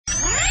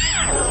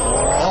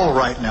All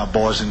right now,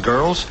 boys and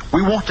girls,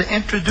 we want to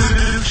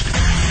introduce...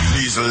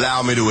 Please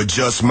allow me to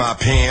adjust my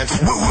pants.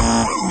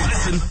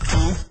 Listen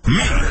to me.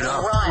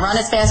 Run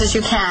as fast as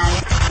you can.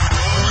 I'm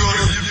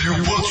gonna give you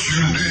what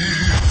you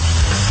need.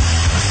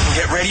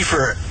 Get ready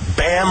for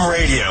BAM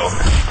Radio.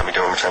 Let me do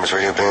it one more time. It's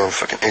Radio BAM,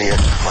 fucking idiot.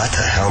 What the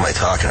hell am I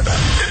talking about?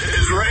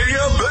 It's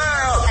Radio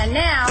BAM. And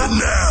now,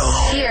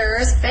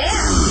 here's BAM.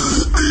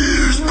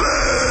 Here's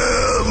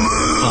BAM.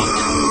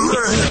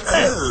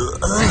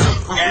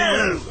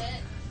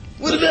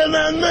 What about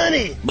my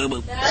money?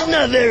 That's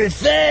not very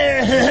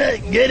fair.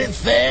 Get it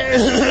fair?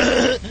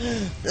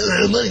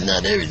 Money's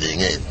not everything.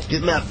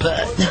 Get my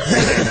pot.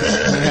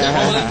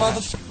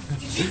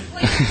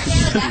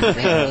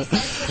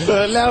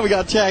 Now we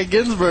got Chad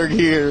Ginsburg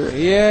here.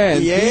 Yeah,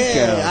 and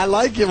Pico. I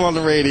like him on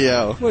the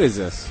radio. What is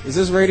this? Is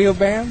this Radio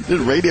BAM? This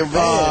is Radio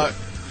BAM.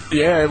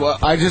 Yeah, well,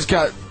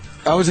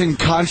 I was in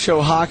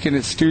Conshohocken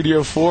at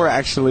Studio 4,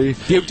 actually.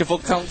 Beautiful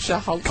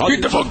Conshohocken.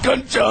 Beautiful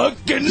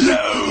Conshohocken.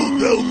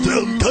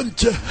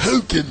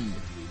 Conshohocken.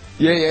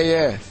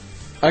 Yeah.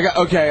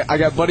 I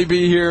got Buddy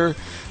B here.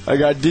 I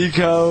got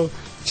Deco,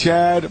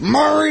 Chad,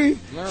 Murray,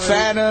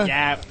 Fana.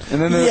 Yep.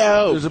 And then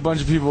there's a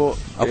bunch of people.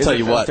 I'll tell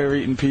you what. They're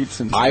eating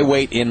pizza. And I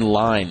wait in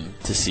line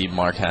to see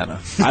Mark Hanna.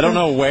 I don't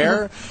know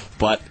where,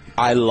 but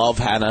I love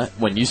Hanna.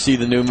 When you see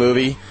the new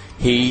movie,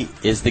 he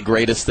is the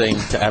greatest thing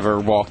to ever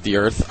walk the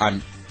earth.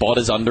 I bought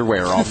his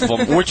underwear off of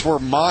him, which were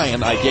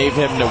mine. I gave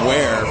him to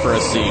wear for a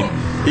scene.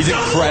 He's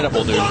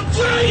incredible, dude.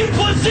 Ming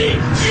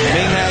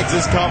Hags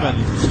is coming.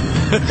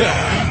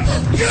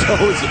 So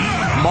is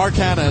Mark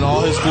Hanna in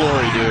all his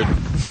glory, dude.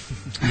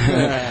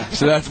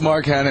 So that's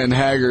Mark Hanna and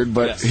Haggard,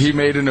 but he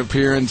made an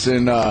appearance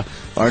in our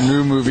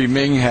new movie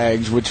Ming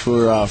Hags, which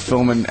we're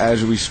filming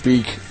as we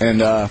speak. And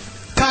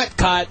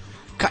cut.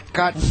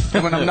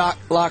 And when I'm not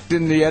locked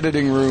in the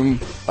editing room,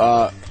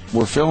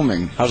 we're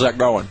filming. How's that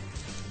going?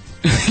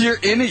 You're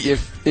in it.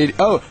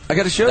 Oh, I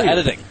got to show you.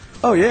 Editing.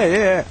 Oh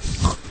yeah.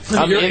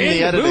 I'm in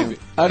the editing. Movie.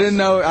 I didn't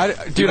know. I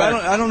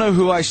don't know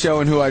who I show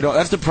and who I don't.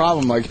 That's the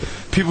problem. Like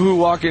people who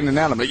walk in and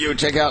out, I'm like, yo,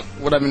 check out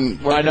what I've been.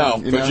 I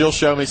know, but you'll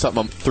show me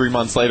something 3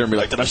 months later and be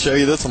like, did I show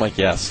you this? I'm like,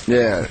 yes.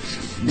 Yeah.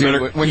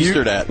 Dude, when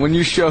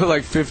you show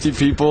like 50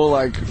 people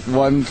like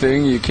one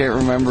thing, you can't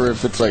remember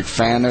if it's like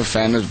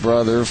Fana's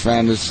brother,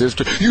 Fana's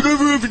sister. You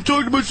never even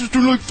talked to my sister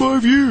in like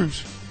 5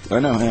 years. I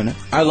know, Hannah.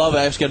 I love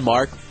asking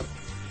Mark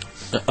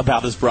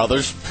about his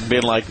brothers,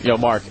 being like, yo,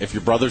 Mark, if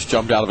your brothers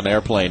jumped out of an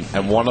airplane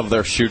and one of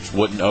their chutes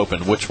wouldn't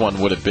open, which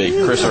one would it be?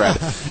 Chris or Ed?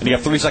 And you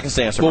have 3 seconds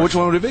to answer. Well, which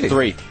one would it be?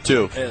 3,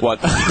 2, 1.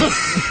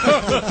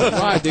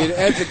 Why, dude?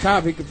 Ed's a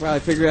cop. He could probably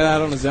figure it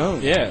out on his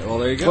own. Yeah, well,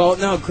 there you go. Well,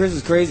 no, Chris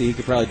is crazy. He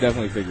could probably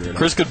definitely figure it out.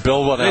 Chris could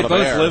build one out of air.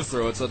 They both live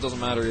through it, so it doesn't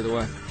matter either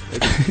way.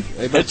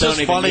 It's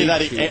just funny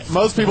that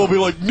most people will be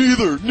like,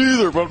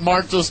 neither, but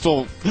Mark just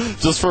for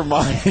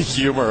my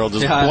humor, will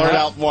just blurt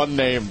out one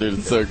name, dude.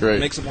 It's so great.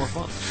 Makes it more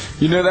fun.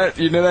 You know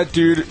that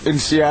dude in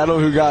Seattle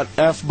who got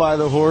F'd by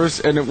the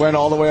horse and it went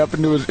all the way up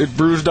into it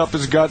bruised up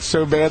his guts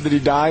so bad that he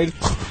died?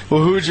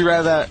 Well, who would you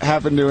rather that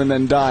happen to and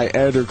then die,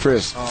 Ed or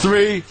Chris?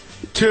 3,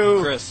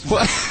 2... Chris.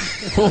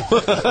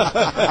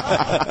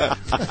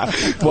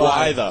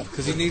 Why, though?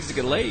 Because he needs to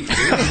get laid.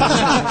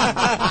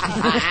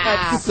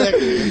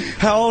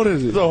 How old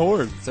is he? He's a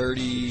horde.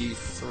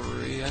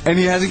 33. And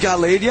he hasn't got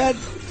laid yet?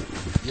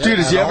 Yeah, dude,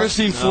 has he ever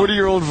seen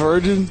 40-Year-Old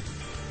Virgin?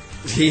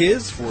 He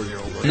is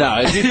 40-year-old. No,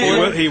 is he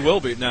 40? He will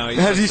be. No,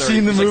 has he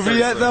seen the movie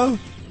yet, though?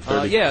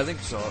 Yeah, I think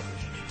so.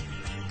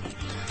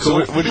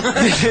 Cool.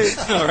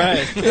 All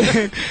right.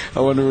 I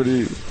wonder what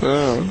he...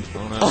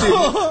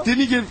 Oh.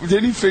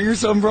 Didn't he finger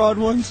some broad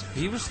once?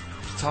 He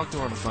talked to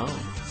her on the phone.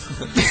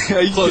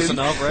 Close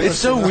enough, right? It's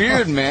so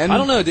weird, man. I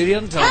don't know, dude. He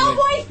hasn't told me.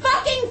 Hellboy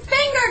fucking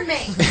fingered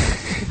me!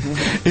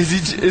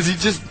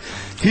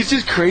 He's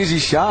just crazy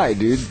shy,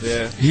 dude.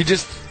 Yeah.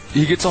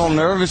 He gets all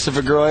nervous if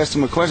a girl asks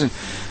him a question.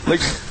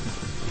 Like...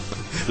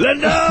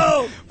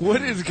 Lendo!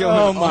 What is going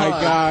on? Oh, my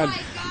God.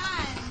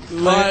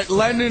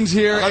 Lendon's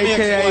here,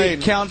 a.k.a.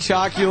 explain. Count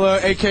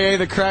Chocula, a.k.a.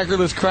 the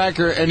Crackerless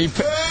Cracker, and he's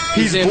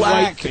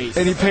black,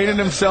 and he painted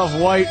himself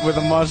white with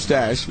a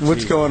mustache.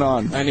 What's going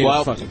on? I need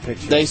a fucking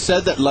picture. They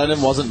said that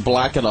Lennon wasn't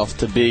black enough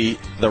to be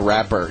the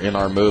rapper in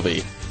our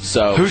movie.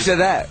 So Who said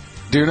that?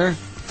 Dooner?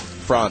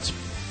 Franz.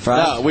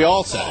 No, we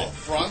all said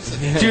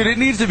it. Dude, it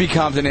needs to be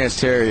Compton Ass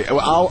Terry.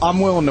 I'm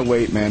willing to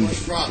wait, man.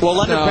 Well,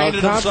 Lennon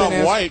painted Compton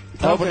himself white,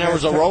 hoping there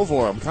was a role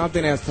for him.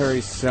 Compton asked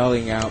Terry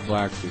selling out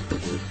black people,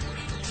 dude.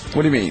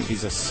 What do you mean?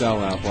 He's a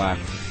sellout black.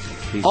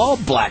 All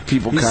black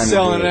people kind of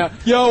selling out.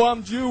 Yo,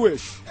 I'm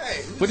Jewish.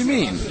 What do you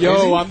mean?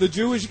 Yo, I'm the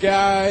Jewish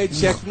guy.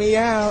 Check me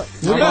out.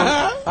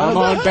 I'm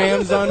on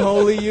BAM's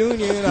Unholy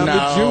Union. I'm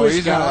the Jewish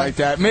he's guy. not like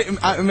that. I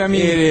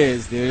mean, it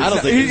is, dude. I don't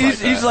think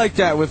he's like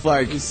that with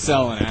like he's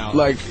selling out.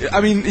 Like,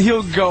 I mean,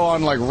 he'll go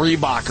on like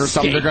Reebok or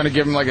something. They're going to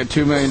give him like a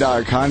 $2 million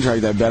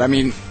contract. I bet. I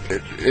mean,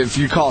 if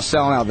you call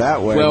selling out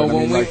that way. Well, but,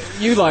 when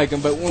you like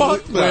him, but when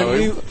Fuck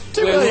no.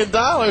 $2 million.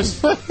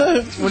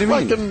 What do you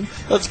mean?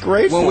 That's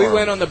great. When for we him.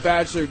 went on the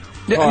Bachelor.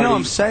 Yeah, no,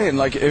 I'm saying,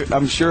 like,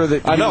 I'm sure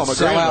that I know, you I'm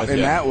sell agreeing out with in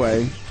you. that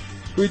way.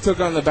 we took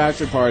on the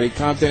bachelor party,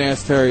 Compton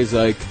asked Terry's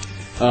like,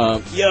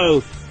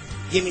 yo,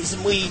 give me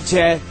some weed,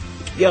 Chad.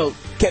 Yo,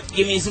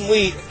 give me some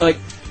weed. Like,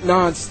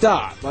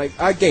 non-stop. Like,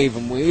 I gave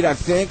him weed, I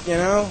think, you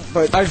know?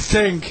 But I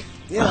think.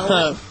 You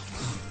know.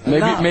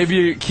 Maybe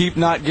you keep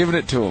not giving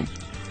it to him.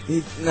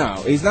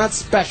 He's not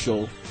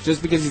special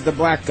just because he's the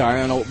black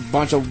guy on a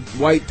bunch of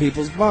white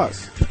people's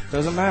bus.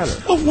 Doesn't matter.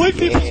 A white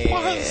people's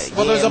bus?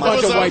 Well, there's a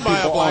bunch of white by a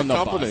people black on the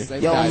company. bus.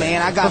 They've Yo, got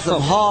man, it. I got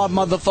some hard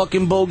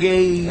motherfucking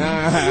bogey.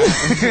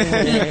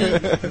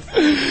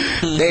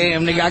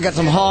 Damn, nigga, I got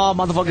some hard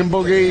motherfucking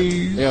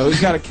bogey. Yo, who's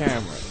got a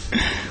camera?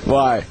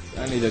 Why?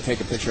 I need to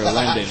take a picture of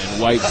Lyndon in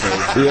white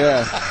face.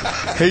 Yeah.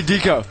 Hey,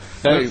 Deco.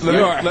 Hey,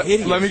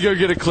 let me go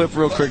get a clip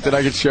real quick that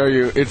I can show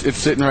you. It's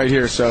sitting right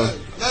here. So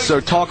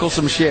tackle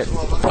some shit.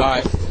 All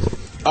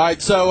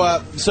right.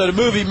 So the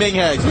movie Ming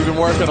Hags, we've been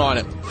working on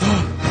it.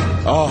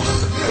 Oh,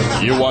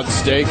 you want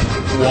steak?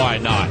 Why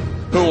not?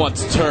 Who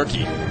wants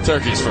turkey?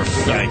 Turkey's for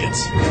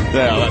faggots.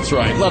 Yeah, that's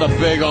right. Let a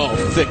big old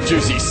thick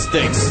juicy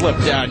steak slip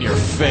down your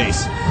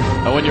face.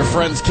 And when your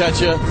friends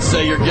catch you,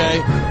 say you're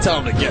gay,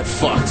 tell them to get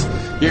fucked.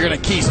 You're gonna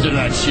keister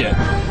that shit.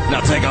 Now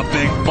take a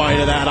big bite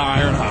of that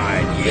iron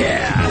hide.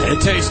 Yeah,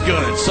 it tastes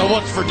good. So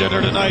what's for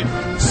dinner tonight?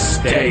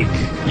 Steak.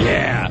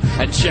 Yeah.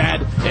 And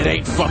Chad, it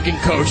ain't fucking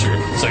kosher.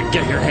 So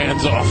get your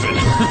hands off it.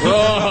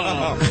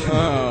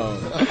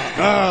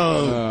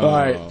 All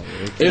right.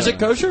 Is it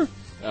kosher?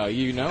 Oh,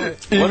 you know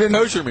it. What does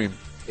kosher mean?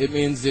 It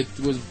means it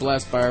was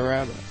blessed by a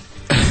rabbi.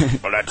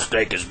 Well, that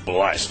steak is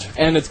blessed.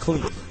 And it's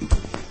clean.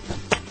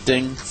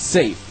 Ding.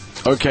 Safe.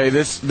 Okay,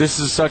 this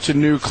is such a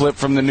new clip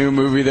from the new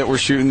movie that we're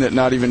shooting that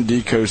not even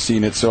Deco's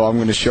seen it, so I'm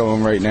going to show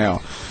him right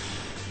now.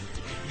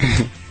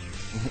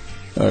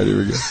 All right, here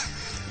we go.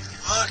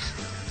 Look,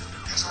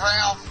 it's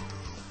Ralph.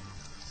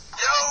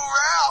 Yo,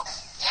 Ralph.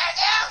 Yeah,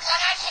 dude, I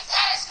got your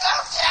dad's go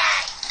today.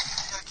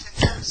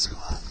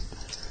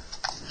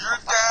 Your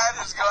dad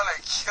is gonna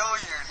kill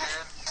you,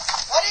 dude.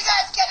 What are you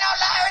guys getting all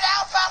loud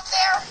out up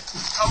there?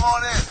 Come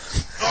on in.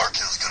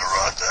 Narkill's gonna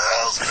rock the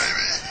house,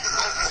 baby.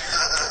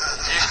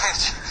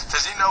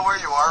 Does he know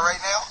where you are right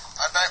now?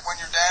 I bet when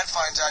your dad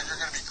finds out, you're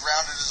gonna be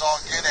grounded as all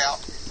get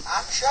out.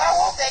 I'm sure I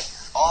won't be.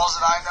 All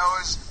that I know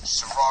is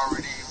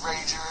sorority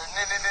rager,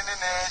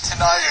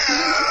 tonight.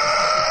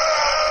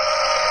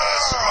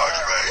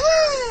 Sorority rager.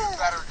 You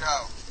better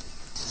go.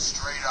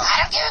 Straight up.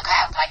 I don't give a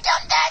crap if my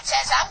dumb dad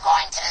says I'm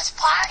going to this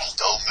party.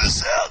 Don't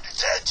miss out. Your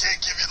dad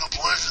can't give you the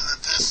pleasure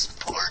that this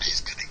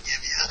party's gonna give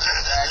you.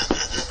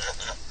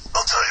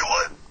 I'll tell you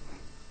what.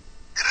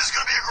 It is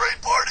gonna be a great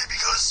party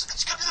because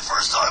it's gonna be the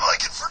first time I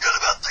can forget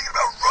about thinking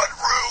about Rut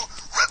Roo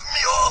ripping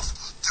me off,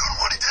 doing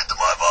what he did to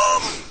my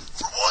mom.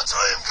 For once,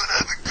 I am gonna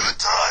have a good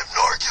time.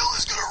 Narkill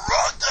is gonna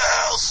rock the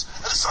house.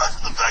 And aside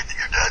from the fact that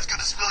your dad's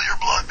gonna spill your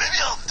blood, maybe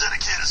I'll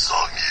dedicate a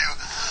song to you.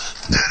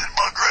 Dead in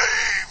my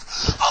grave.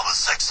 I'm a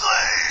sex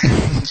slave.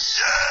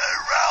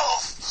 Yeah,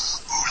 Ralph.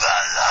 Ooh la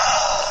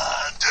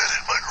la. Dead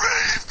in my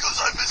grave because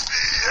I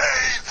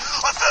misbehaved.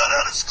 I found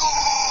out at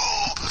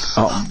school.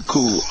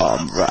 Cool,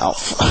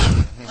 Ralph.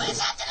 What is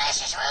that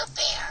delicious root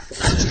beer?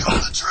 Just go to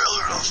the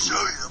trailer and I'll show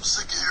you. I'm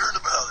sick of hearing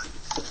about it.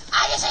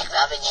 I just like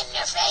rubbing it in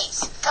your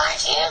face.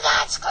 Cause you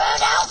got screwed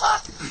over.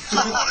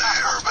 I want to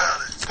hear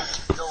about it.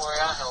 Don't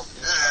worry, I'll help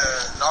you.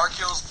 Yeah,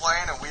 Narkill's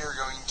playing and we are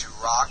going to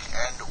rock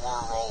and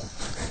or roll.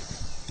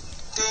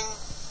 Ding.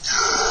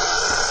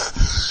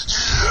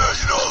 Yeah,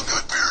 you know how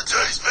good beer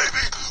tastes,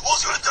 baby. Well,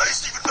 it's gonna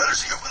taste even better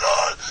so you put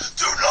on.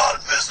 Do not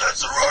miss that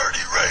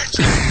sorority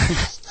rage.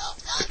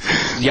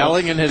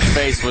 Yelling in his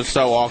face was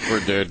so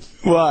awkward, dude.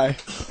 Why?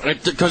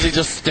 Because he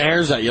just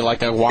stares at you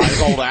like a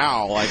wise old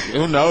owl. Like,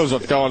 who knows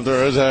what's going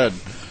through his head?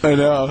 I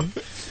know.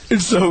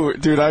 It's so,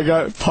 dude, I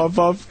got Pump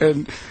Up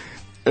and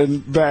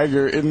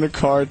Bagger in the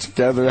car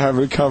together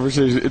having a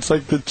conversation. It's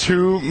like the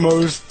two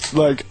most,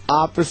 like,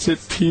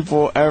 opposite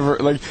people ever.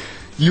 Like,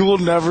 you will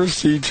never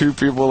see two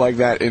people like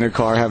that in a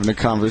car having a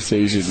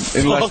conversation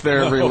unless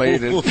they're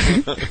related. No,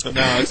 it's And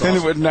awesome.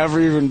 it would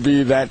never even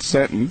be that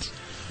sentence.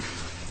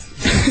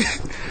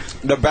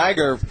 The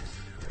Bagger,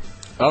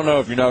 I don't know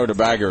if you know who the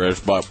Bagger is,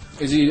 but...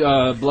 Is he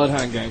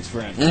Bloodhound Gang's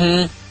friend?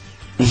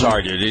 Mm-hmm.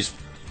 Sorry, dude. He's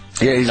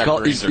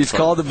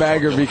called the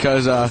Bagger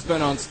because... He's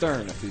been on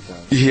Stern a few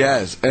times. He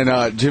has.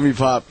 And Jimmy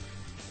Pop,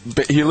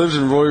 he lives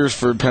in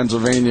Royersford,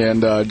 Pennsylvania,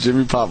 and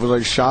Jimmy Pop was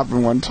like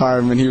shopping one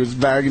time and he was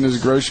bagging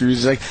his groceries.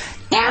 He's like,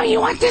 now you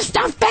want this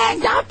stuff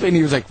bagged up? And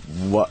he was like,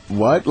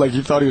 what? Like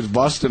he thought he was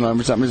busting him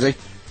or something. He's like,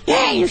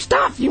 yeah, your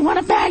stuff, you want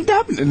it bagged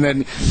up? And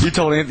then he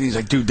told Anthony, he's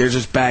like, dude, there's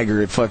this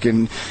Bagger at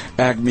fucking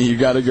Acme. You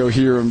gotta go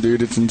hear him,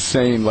 dude. It's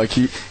insane. Like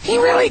he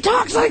really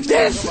talks like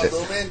this. You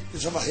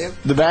talking about him?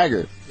 The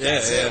Bagger.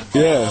 Yeah.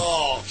 Yeah.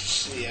 Oh,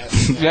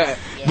 shit. Yeah.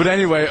 But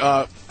anyway,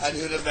 I knew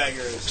who the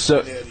Bagger is.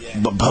 So,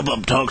 but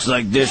Pop-Up talks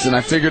like this, and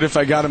I figured if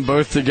I got them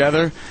both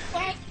together,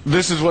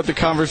 this is what the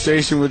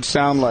conversation would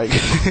sound like.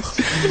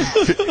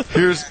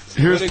 Here's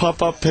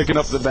Pop-Up picking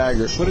up the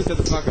Bagger. Put it to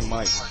the fucking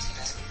mic.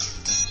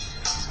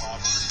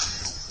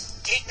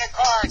 Get in the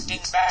car,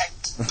 dingbat.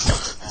 Oh,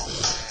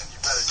 man, you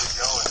better get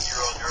going.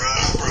 You're on your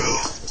own, bro.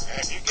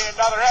 If you get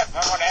another F,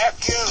 I'm gonna F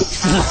you.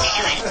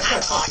 Damn it,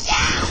 I'm going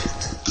down.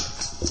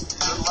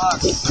 Good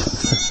luck.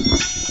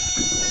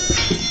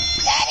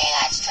 Daddy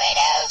got straight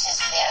O's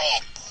this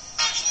period.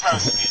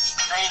 It's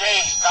straight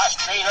A's, not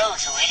straight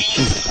O's, you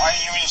idiot. Why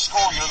are you in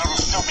school, you little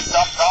stupid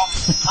dum-dum?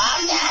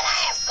 Mom, Dad, I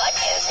have good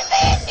news and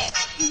bad news.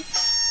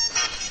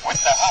 What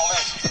the hell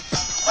is it?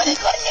 Well, the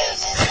good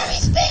news is that we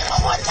speak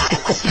one more time.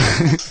 But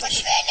the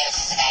bad news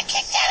is that I got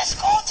kicked out of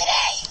school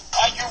today.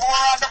 Like you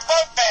were on the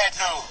boat, bad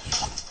news.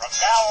 From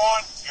now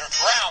on, you're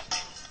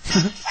grounded.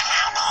 For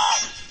how long?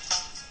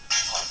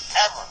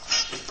 Forever.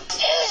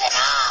 News and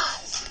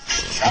ahs.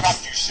 Shut up,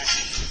 you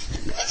sissy.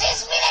 Does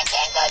this mean I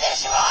can't go to the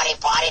sorority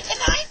party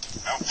tonight?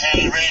 No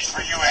panty raise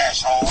for you,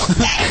 asshole.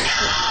 Daddy,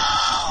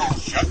 no!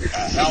 Shut the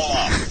hell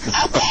up.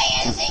 Okay,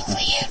 anything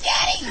for you,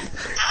 Daddy.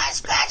 I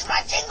scratch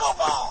my jingle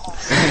balls.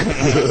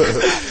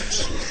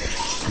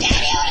 Daddy, I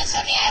want to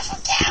on the Eiffel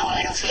Tower.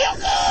 It'll feel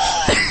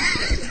good.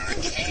 You're a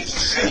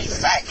Kansas City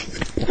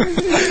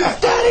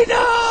faggot. Daddy, no!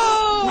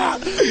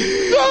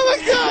 Oh my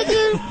God,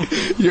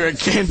 dude! You're a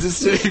Kansas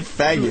City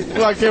faggot.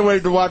 Well, I can't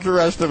wait to watch the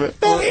rest of it.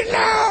 Daddy,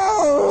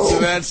 no! So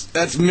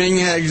that's Ming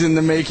Hags in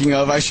the making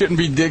of. I shouldn't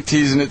be dick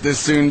teasing it this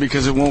soon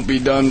because it won't be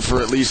done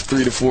for at least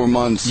 3 to 4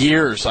 months.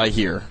 Years, I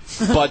hear.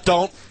 But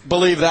don't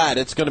believe that.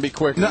 It's going to be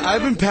quicker. No,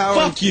 I've been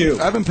powering. Fuck you.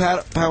 I've been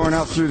powering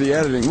out through the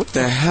editing. What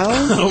the hell?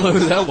 I don't know who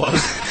that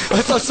was.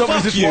 I thought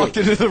somebody just walked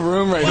into the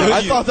room right now.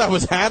 I thought that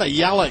was Hannah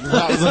yelling.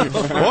 I was like,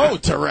 whoa,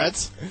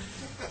 Tourette's.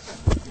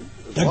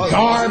 The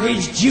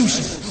garbage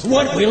juice.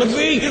 What will it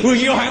be? Well,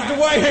 you'll have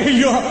to wait.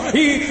 You'll have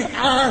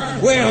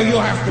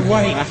to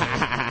wait.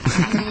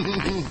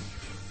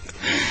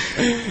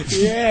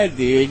 Yeah,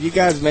 dude, you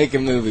guys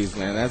making movies,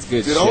 man. That's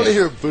good Dude, shit. I want to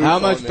hear Booth How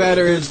much on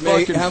better it. is It's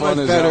fucking how fun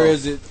much as better hell.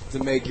 is it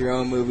to make your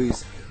own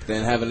movies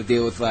than having to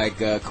deal with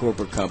like a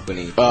corporate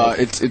company?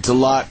 It's a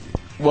lot.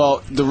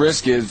 Well, the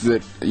risk is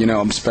that,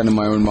 I'm spending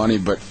my own money,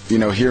 but,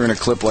 hearing a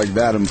clip like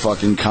that, I'm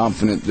fucking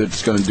confident that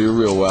it's going to do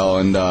real well.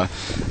 And I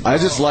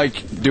just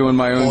like doing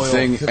my own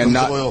thing and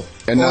not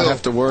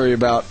have to worry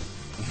about,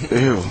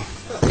 and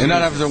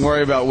not have to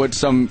worry about what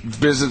some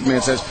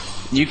businessman says.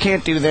 You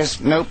can't do this.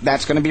 Nope,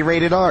 that's going to be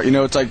rated R.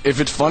 It's like, if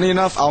it's funny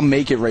enough, I'll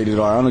make it rated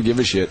R. I don't give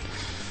a shit.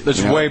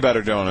 It's way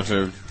better doing it,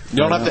 dude. You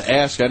don't have to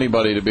ask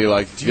anybody to be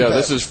like, yeah,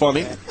 this is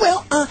funny.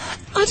 Well,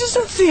 I just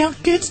don't see how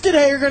kids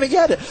today are going to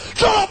get it.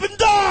 Shut up and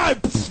die!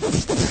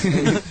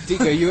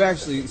 Tico, you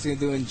actually seem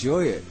to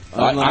enjoy it.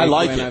 I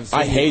like when it. I've seen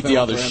I hate the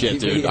film other for shit, MTV.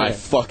 dude. Yeah. I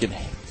fucking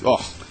I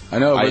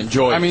know, but I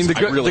enjoy it. I mean,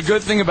 the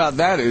good thing about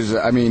that is,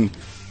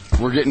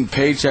 we're getting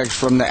paychecks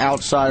from the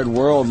outside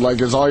world. Like,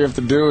 all you have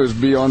to do is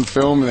be on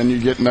film, and then you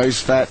get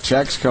nice fat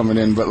checks coming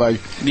in. But but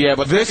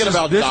this is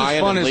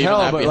fun as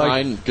hell. But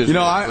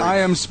I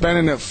am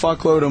spending a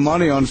fuckload of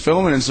money on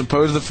filming, and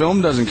suppose the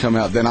film doesn't come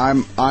out, then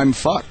I'm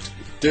fucked.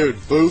 Dude,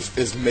 Booth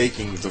is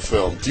making the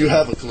film. Do you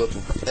have a clip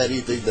of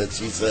anything that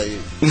she's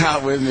saying?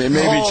 Not with me.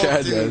 Maybe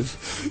Chad dude. does.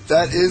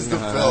 That is the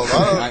film.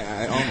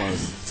 I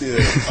almost. Dude.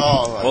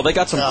 Oh, my well, they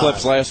got some God.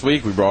 clips last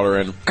week. We brought her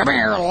in. Come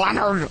here,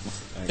 Leonard.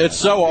 It's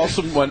so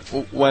awesome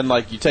when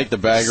like you take the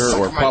bagger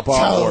or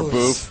Papa or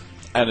Booth,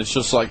 and it's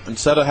just like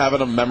instead of having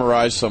them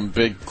memorize some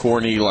big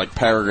corny like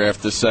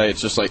paragraph to say,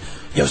 it's just like,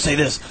 yo, say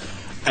this,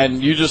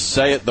 and you just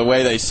say it the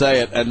way they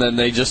say it, and then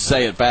they just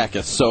say it back.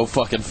 It's so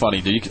fucking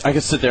funny, dude. I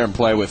could sit there and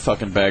play with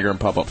fucking bagger and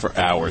Papa for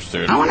hours,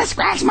 dude. I want to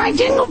scratch my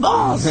jingle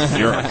balls.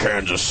 You're a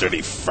Kansas City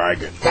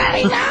faggot.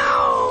 Daddy,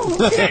 no!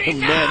 Daddy,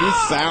 no! Man, you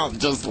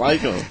sound just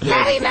like him.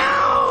 Daddy,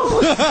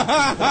 no!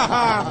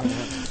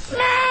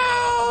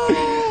 No!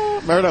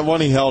 Remember that one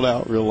he held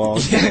out real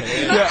long?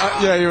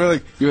 Yeah, you were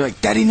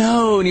like, Daddy,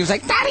 no, and he was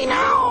like, Daddy,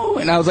 no,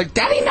 and I was like,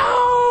 Daddy,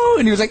 no,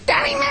 and he was like,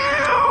 Daddy, no.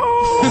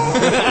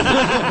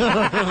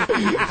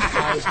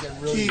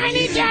 I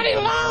need Daddy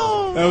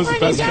low. That was the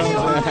best Daddy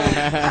low.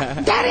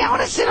 Daddy, I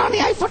want to sit on the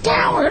Eiffel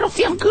Tower. It'll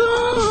feel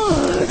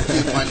good.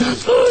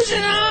 Who's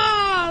in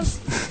us?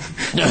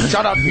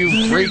 Shut up,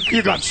 you freak.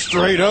 You got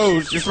straight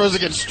O's. You're supposed to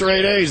get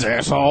straight A's,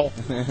 asshole.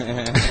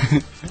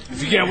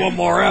 If you get one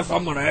more F,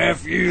 I'm gonna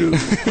F you.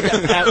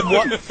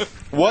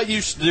 What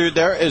you do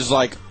there is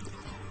like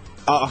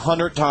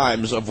 100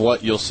 times of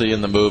what you'll see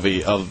in the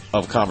movie of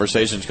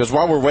conversations. Because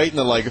while we're waiting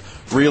to like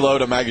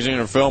reload a magazine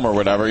or film or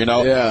whatever,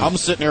 I'm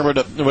sitting here with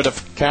a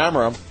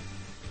camera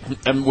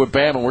and with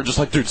Bam, and we're just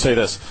like, dude, say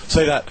this,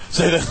 say that,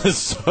 say this.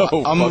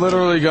 So I'm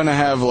literally gonna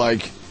have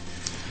like.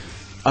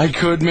 I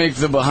could make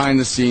the behind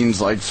the scenes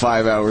like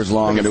 5 hours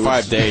long. Like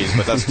 5 days,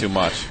 but that's too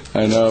much.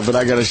 I know, but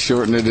I gotta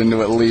shorten it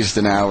into at least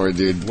an hour,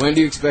 dude. When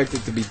do you expect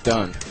it to be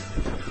done?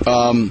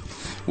 Well,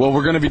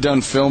 we're gonna be done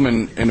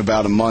filming in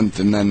about a month,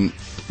 and then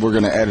we're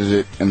gonna edit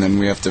it, and then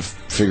we have to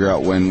figure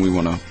out when we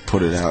want to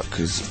put it out.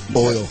 Cause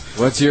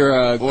What's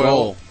your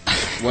goal?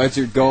 What's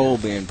your goal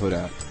being put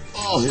out?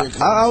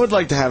 I would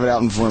like to have it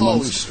out in 4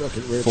 months.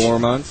 4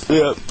 months?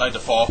 Yeah. Like the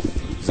fall.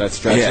 Is that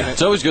stretching it?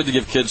 It's always good to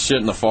give kids shit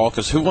in the fall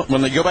because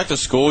when they go back to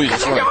school, you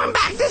just We're going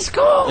back to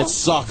school. it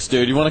sucks,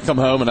 dude. You want to come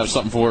home and have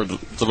something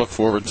to look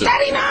forward to.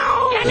 Daddy,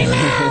 no! Daddy,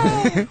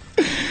 no!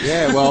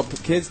 Yeah, well,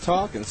 kids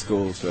talk in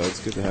school, so it's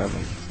good to have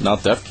them.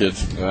 Not deaf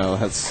kids. Well,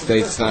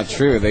 that's not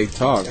true. They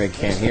talk. They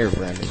can't hear,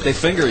 Brandon. They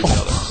finger each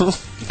other. All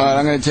right,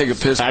 I'm gonna take a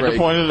piss Had break. to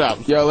point it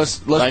out. Yo, let's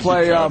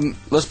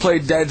play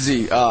Dead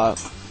Z,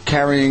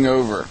 Carrying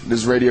Over.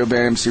 This is Radio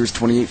Bam Series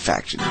 28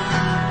 Faction.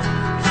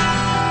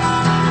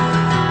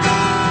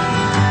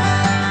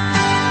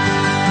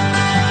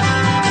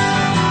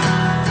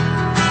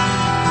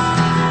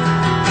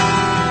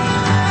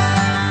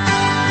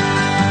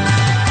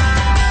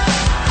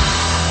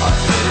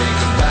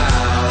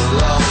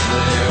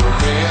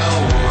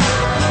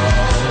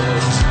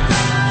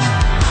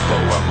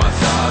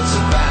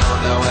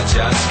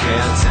 Just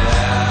can't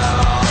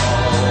tell.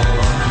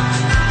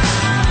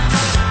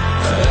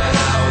 And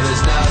now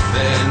there's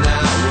nothing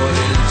I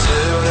wouldn't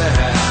do to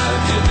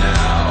have you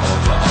now.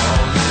 But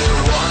only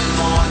one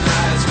more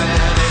night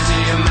spent into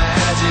your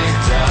magic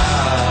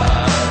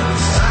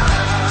dust.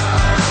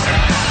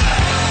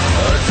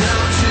 Oh,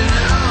 don't you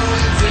know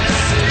that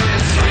this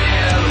is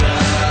real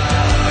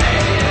love?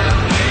 And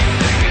we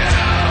to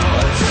go.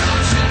 Oh,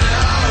 don't you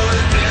know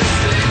that this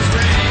thing's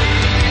real?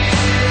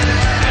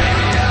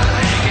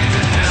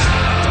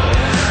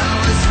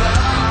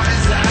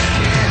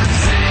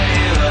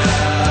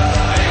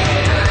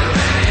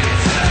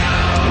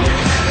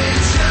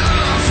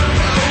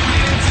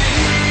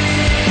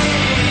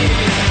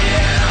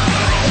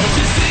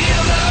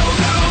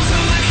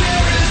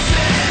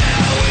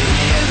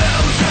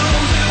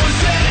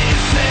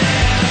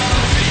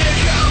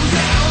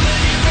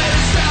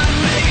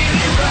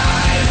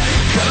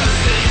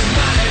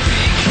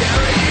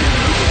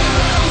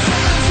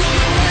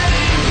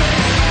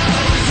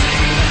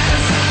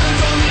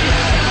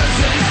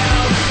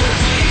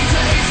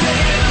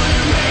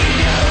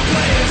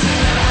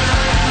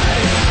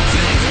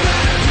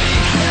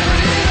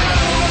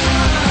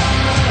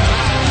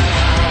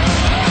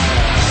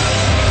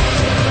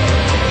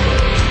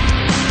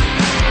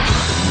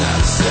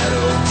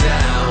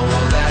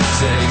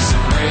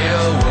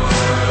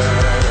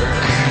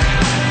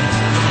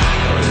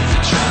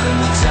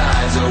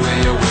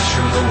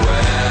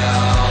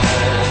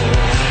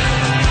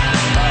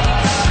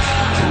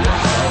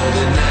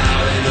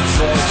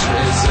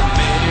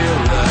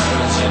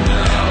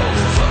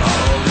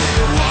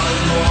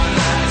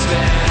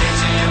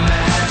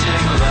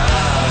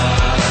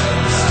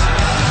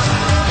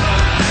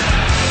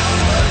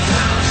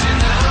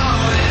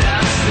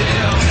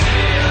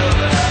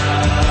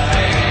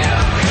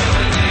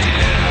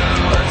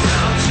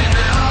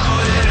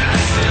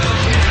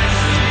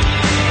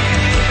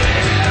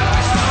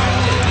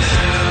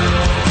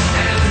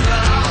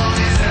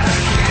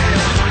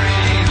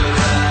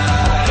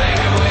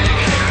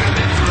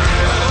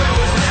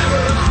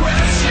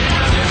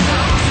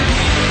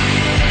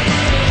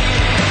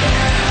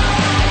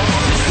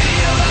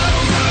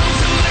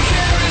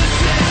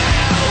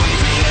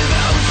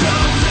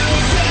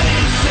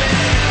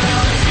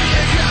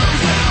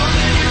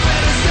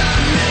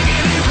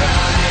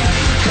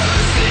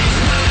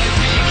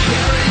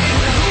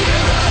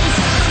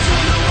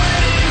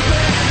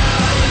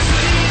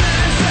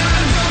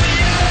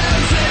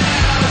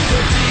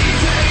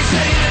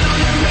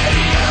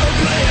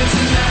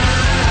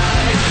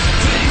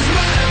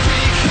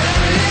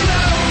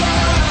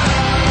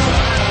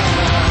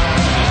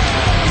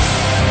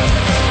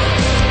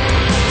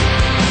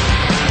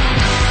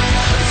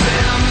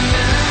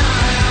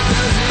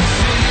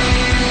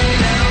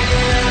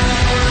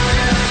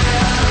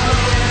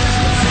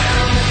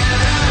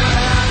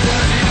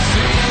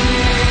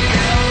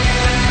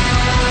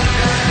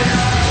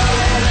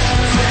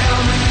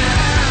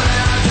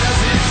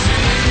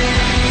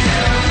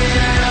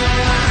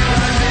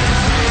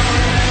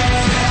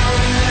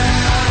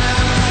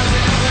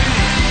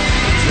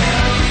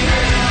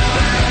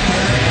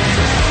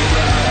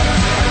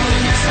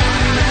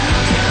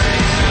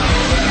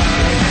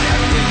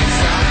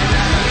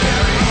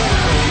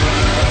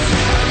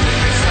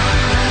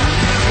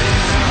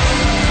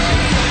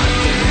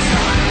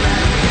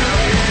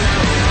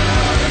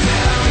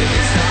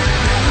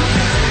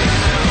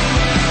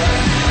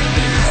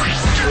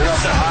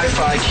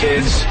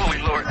 Kids,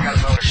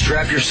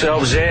 strap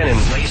yourselves in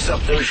and lace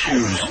up those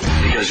shoes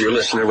because you're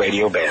listening to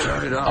Radio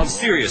Bam on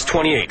Sirius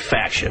 28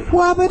 Faction.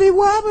 Wobbity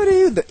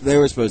wobbity. They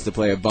were supposed to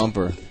play a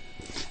bumper.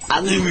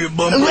 I'll give you a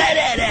bumper.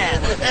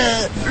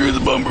 You're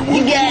the bumper.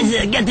 You guys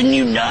got the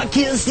new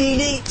Narkill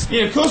CD?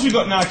 Yeah, of course we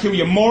got Narkill,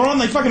 you moron.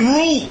 They fucking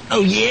rule.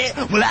 Oh,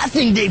 yeah? Well, I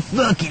think they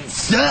fucking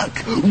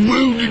suck.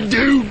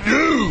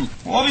 Woo-da-doo-doo.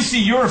 Well, obviously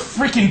you're a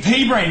freaking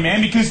pea-brain,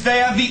 man, because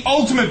they are the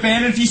ultimate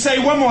band, and if you say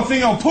one more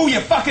thing, I'll pull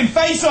your fucking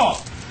face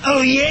off.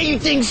 Oh, yeah? You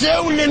think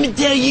so? Well, let me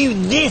tell you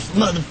this,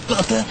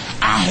 motherfucker.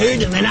 I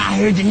heard them, and I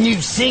heard the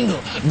new single,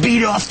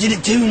 Beat Off to the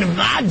Tune of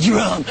My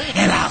Drum,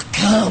 and I'll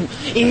come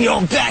in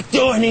your back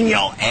door and in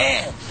your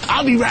ass.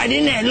 I'll be right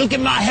in there. Look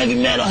at my heavy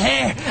metal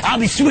hair. I'll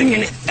be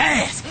swinging it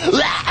fast.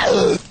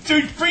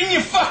 Dude, bring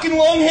your fucking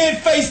long-haired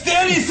face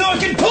down here so I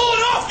can pull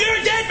it off. You're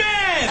a dead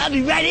man. I'll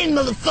be right in,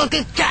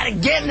 motherfucker. Gotta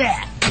get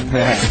that.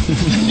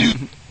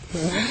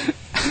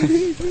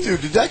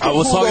 Dude, did that get I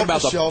was pulled talking off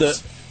about the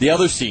shelves? the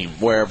other scene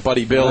where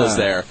Buddy Bill is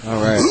there.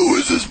 All right. Who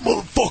is this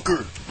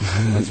motherfucker?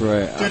 That's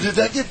right. Dude, did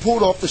that get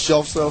pulled off the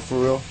shelf though, for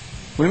real?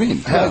 What do you mean?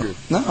 Haggard.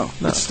 No.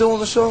 It's still on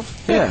the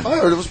shelf? Yeah. I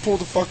heard it was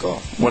pulled the fuck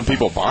off. When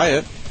people buy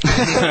it,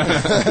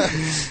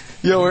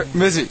 Yo,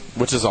 Missy,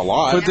 which is a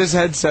lot. put this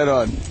headset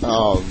on.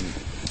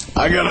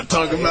 I gotta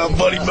talk about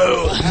Buddy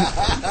Bill.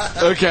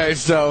 Okay,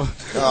 so.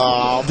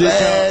 Oh,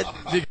 man.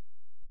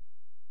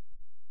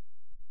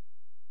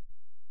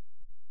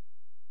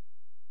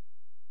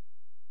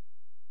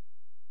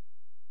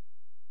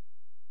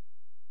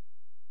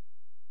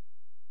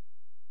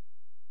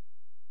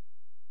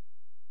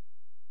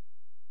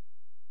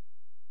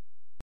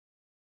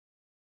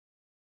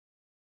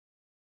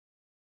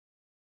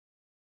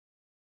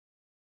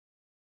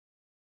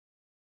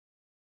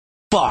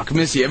 Fuck,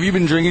 Missy, have you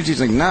been drinking? She's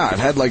like, nah, I've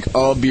had like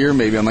a beer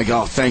maybe. I'm like,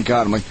 oh, thank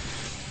God. I'm like,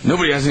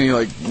 nobody has any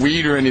like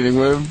weed or anything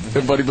with him.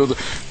 And Buddy Bill's like,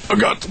 I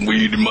got some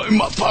weed in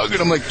my pocket.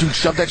 I'm like, dude,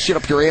 shove that shit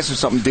up your ass or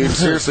something, dude.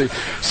 Seriously.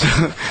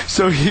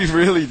 So he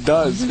really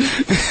does.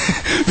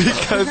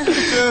 Because,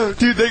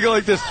 dude, they go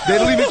like this. They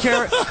don't even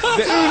care.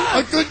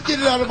 I couldn't get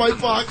it out of my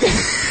pocket.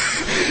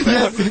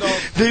 Yeah,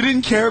 they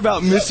didn't care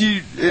about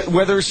Missy,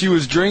 whether she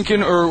was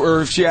drinking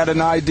or if she had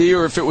an ID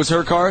or if it was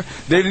her car.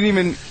 They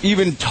didn't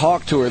even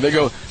talk to her. They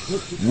go,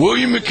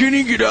 William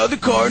McKinney, get out of the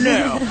car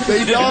now.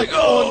 They knocked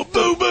oh,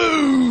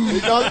 boo-boo.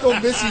 They knocked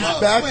on Missy's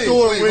back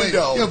door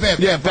window. Yo, Bam,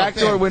 Yeah, back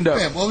door window.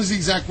 Bam, what was the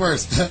exact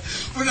words?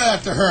 We're not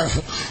after her.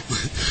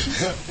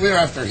 We're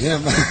after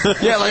him.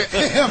 Yeah, like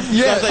him.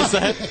 Yeah, they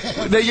said.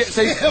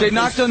 they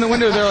knocked on the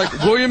window. They're like,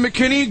 William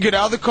McKinney, get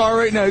out of the car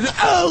right now. He's like,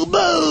 oh,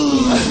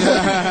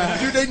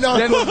 boo. Dude, they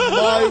knocked on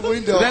my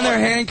window. Then they're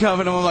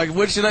handcuffing him. I'm like,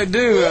 what should I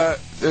do?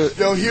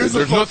 Yo, here's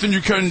there's nothing you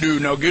can do.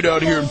 Now get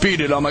out of here and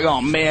beat it. I'm like, oh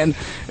man.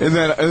 And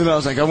then I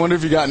was like, I wonder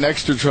if you got in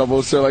extra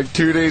trouble. So like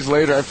 2 days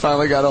later, I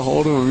finally got a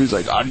hold of him. He's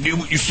like, I did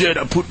what you said.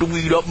 I put the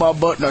weed up my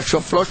butt and I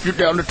flushed it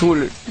down the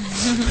toilet.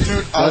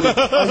 Dude,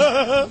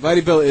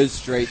 Buddy Bill is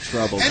straight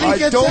trouble. And he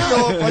gets don't out.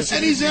 know if I should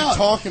and he's be out.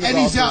 talking and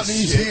about he's out. this And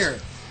he's shit. here.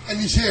 And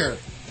he's here.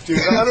 Dude,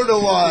 I don't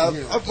know why.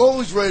 I'm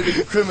always ready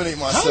to incriminate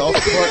myself,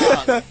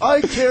 but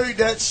I carried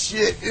that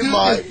shit in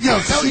my...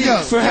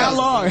 For how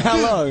long? How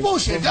long?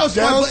 Bullshit. That was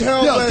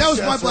downtown that was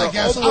my Westchester, black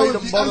ass. all the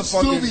way to I would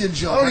still be in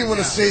jail. I don't even right want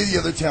to now. say the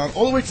other town.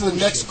 All the way to the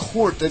next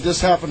court that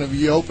just happened to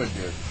be open,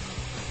 dude.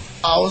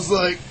 I was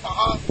like,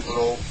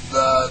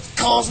 that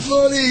costs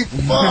money.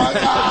 Fuck.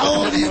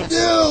 What do you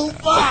do?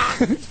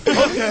 Fuck.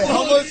 Okay,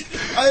 how much?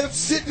 I am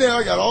sitting there.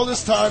 I got all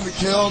this time to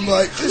kill. I'm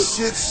like, this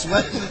shit's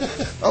sweating.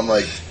 I'm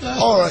like,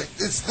 all right,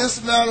 it's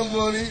this amount of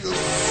money.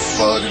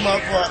 Blood in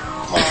my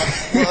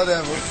pocket.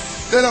 Whatever.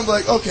 Then I'm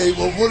like, okay,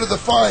 well, what are the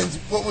fines?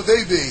 What would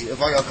they be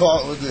if I got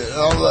caught with it?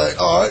 And I'm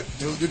like, all right,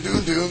 doom.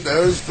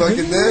 There's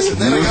fucking this, and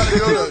then I got to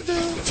go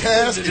to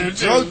task and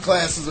drug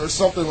classes or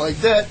something like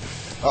that.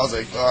 I was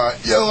like, all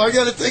right, yo, I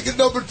got to take a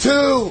number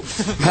 2.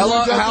 How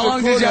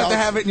long did you have to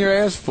have it in your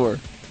ass for?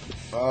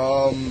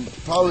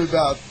 Probably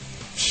about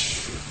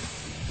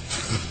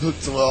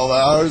 12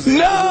 hours. No!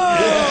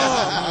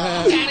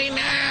 Yeah.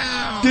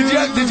 Did you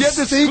have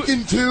to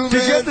thinking too, man?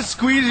 Did you have to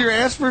squeeze your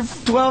ass for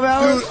 12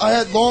 hours? Dude, I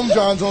had long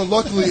johns on,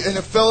 luckily, and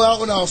it fell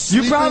out when I was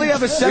sleeping. You probably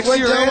have a It went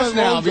sexier down ass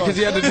my now long because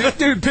you had to do.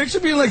 Dude, picture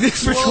being like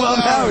this for 12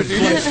 hours.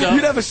 Dude.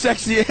 You'd have a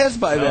sexy ass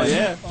by then.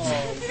 Yeah.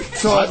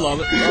 So I'd love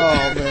it.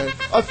 Oh man,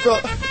 I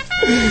felt.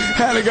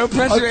 Had to go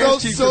press your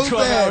ass cheek for 12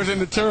 hours in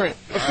the turret.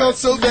 I felt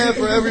so bad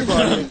for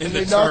everybody.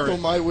 They knocked turret.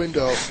 on my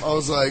window. I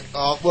was like,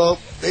 oh, well,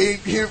 they ain't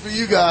here for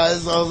you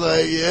guys. I was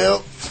like,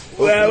 yep.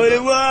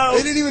 Well,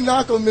 They didn't even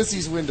knock on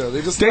Missy's window.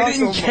 They just They knocked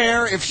didn't on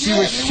care if she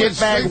was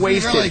shitbag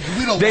wasted. Like,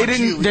 we don't They want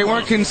didn't. you. They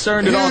weren't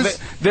concerned at all.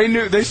 They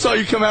knew. They saw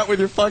you come out with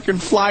your fucking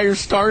Flyer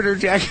starter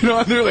jacket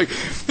on. They're like,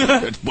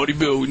 "That's Buddy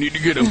Bill. We need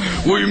to get him.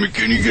 William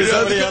McKinney, get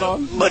out of here."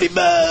 Buddy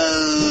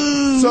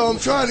Bill. So I'm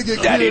trying to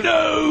get Daddy, clear.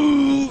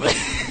 no.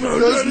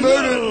 Those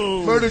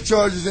murder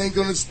charges ain't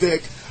gonna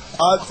stick.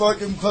 I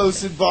fucking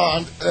posted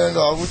bond, and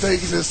we're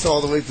taking this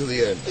all the way to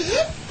the end.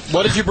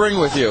 What did you bring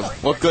with you?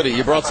 What goodie?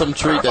 You brought some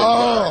treat.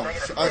 Oh,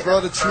 I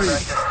brought a treat.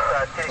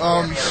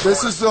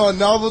 This is a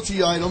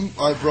novelty item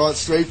I brought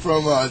straight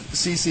from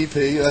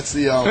CCP. That's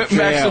the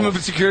Maximum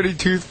security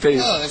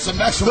toothpaste. Oh, that's a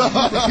maximum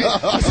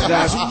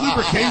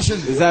lubrication.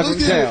 Is that from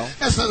jail?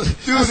 That's a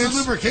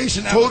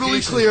lubrication. Totally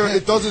application. clear.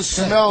 It doesn't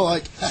smell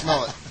like.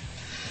 Smell it.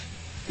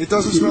 It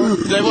doesn't smell.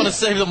 They want to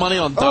save the money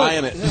on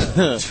dyeing it.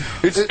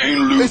 It's ain't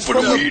lube for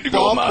the weed to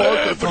go on my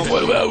ass for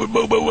 12 hours.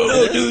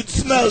 No, dude,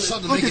 smell it.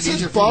 Look, it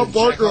says Bob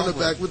Barker on the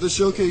back with the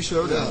Showcase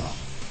Showdown.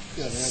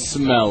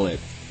 Smell it.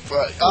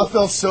 But I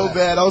felt so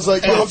bad. I was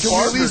like, yo, can we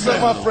at least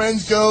let my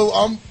friends go?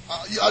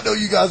 I know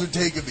you guys are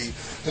taking me.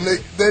 And I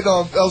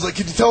was like,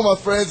 can you tell my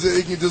friends that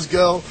they can just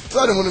go? So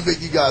I didn't want to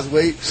make you guys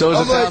wait. So it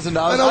was $1,000.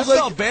 I I was like,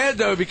 felt bad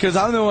though because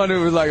I'm the one who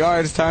was like, all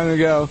right, it's time to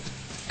go.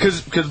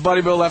 Because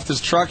Buddy Bill left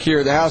his truck here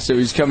at the house, so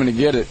he's coming to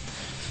get it.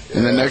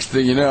 And the next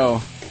thing you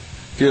know,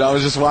 dude, I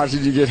was just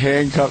watching you get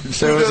handcuffed.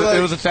 So it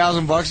was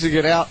 $1,000 to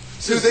get out.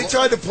 Dude, they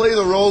tried to play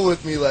the role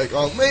with me, like,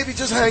 oh, maybe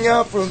just hang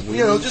out from,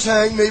 just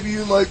hang. Maybe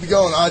you might be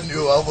going. I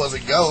knew I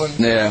wasn't going.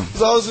 Yeah.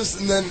 So I was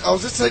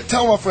just like,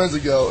 tell my friends to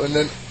go, and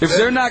then If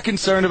they're not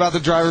concerned about the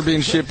driver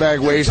being shitbag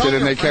wasted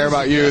and they care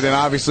about you, then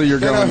obviously you're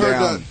then I going heard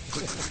down.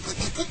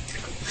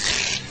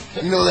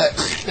 you know that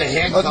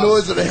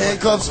noise of the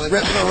handcuffs ripping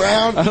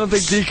around. I don't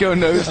think Deco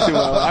knows too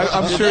well.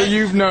 I'm sure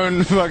you've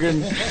known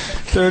fucking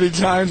 30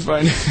 times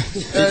by now.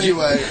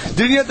 Anyway.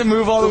 Didn't you have to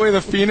move all the way to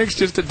Phoenix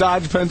just to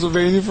Dodge,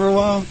 Pennsylvania for a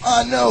while?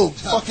 No.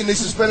 Fucking, they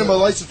suspended my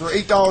license for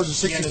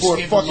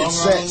 $8.64 fucking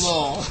cents.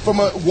 From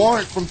a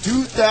warrant from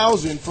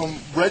 2000 from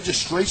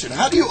registration.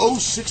 How do you owe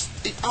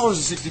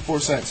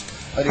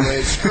 $8.64? Anyway,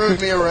 it screwed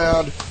me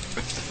around.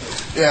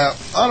 Yeah,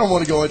 I don't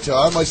want to go into it.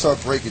 I might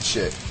start breaking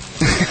shit.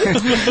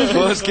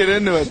 Well, let's get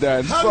into it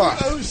then. How do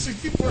you owe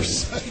 64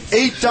 cents?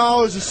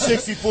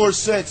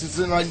 $8.64. It's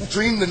and I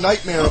dreamed the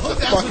nightmare of the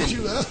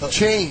fucking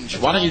change.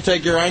 Why don't you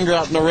take your anger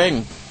out in the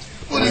ring?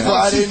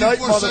 Friday night,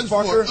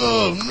 motherfucker.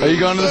 Are you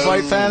going to the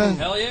fight, Fannin?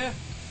 Hell yeah.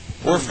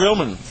 We're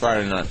filming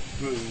Friday night.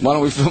 Why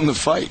don't we film the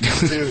fight?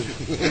 Dude,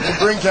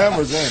 bring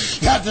cameras in.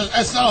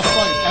 That's not a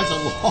fight. That's a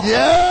law.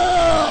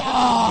 Yeah!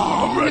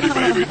 I'm ready,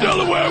 baby.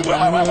 Delaware. Look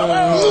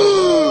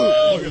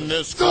at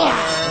this corner.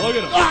 Look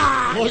at him.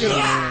 Look at him.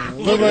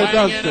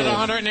 Weighing in at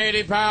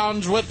 180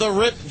 pounds with the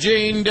ripped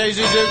jean,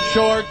 Daisy Duke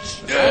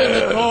shorts, and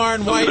the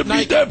torn white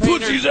Nike that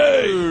pussy's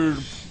head.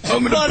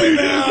 I'm gonna beat his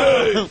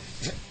head.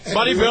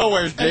 Buddy Bill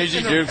wears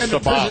Daisy Dukes to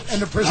pop.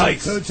 And the prison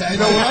code tag.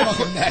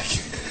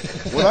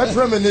 When I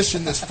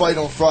premonition this fight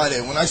on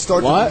Friday, when I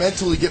start to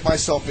mentally get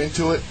myself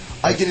into it,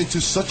 I get into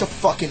such a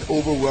fucking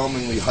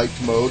overwhelmingly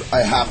hyped mode,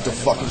 I have to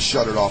fucking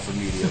shut it off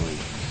immediately.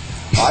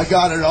 I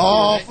got it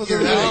all for the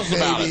ring,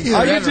 baby.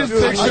 I can just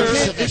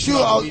picture.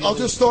 I'll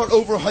just start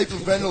over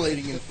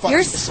hyperventilating in fucking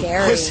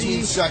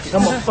 15 seconds.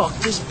 I'm gonna fuck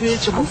this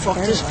bitch. I'm gonna fuck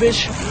this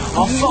bitch.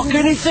 I'll fuck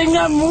anything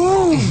that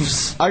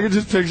moves. I can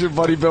just picture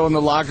Buddy Bill in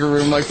the locker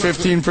room like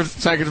 15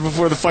 seconds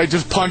before the fight,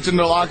 just punching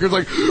the lockers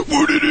like,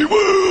 woo did he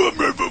woo? I'm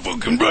ready,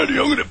 fucking ready.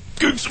 I'm gonna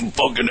kick some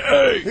fucking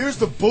A. Here's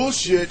the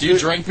bullshit. Do you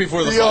drink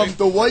before the fight?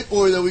 The white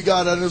boy that we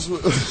got on us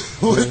with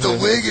the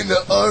wig and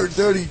the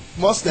dirty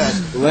mustache.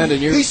 Landon,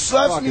 he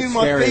slaps me in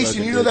my face,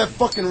 and you know that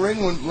fucking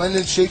ring when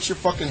Landon shakes your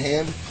fucking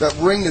hand? That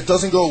ring that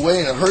doesn't go away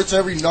and it hurts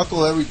every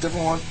knuckle, every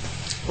different one?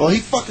 Well, he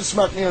fucking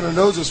smacked me on the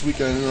nose this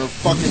weekend and we were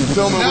fucking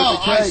filming with the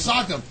keg. I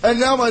socked him. And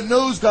now my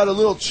nose got a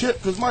little chip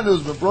because my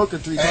nose has been broken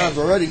 3 times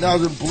already. Now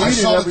it's been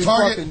bleeding every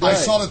fucking day. I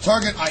saw the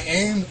target. I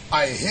aimed.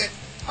 I hit.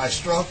 I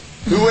struck.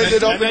 Who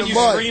ended up in the mud? And then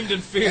you screamed in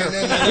fear.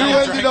 Who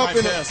ended up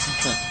in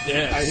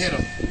Yeah. I hit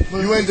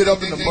him. You ended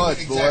up in the mud,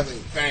 boy. Exactly.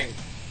 Bang.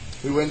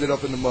 Who ended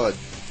up in the mud?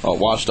 Oh,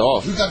 washed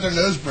off. Who got their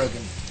nose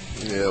broken?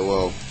 Yeah,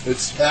 well,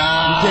 it's you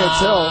can't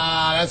tell.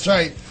 Ah, that's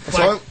right. It's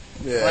all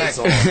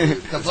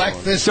The black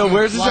fish. So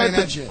where's this flying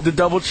at? The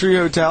Doubletree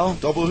Hotel?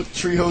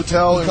 Doubletree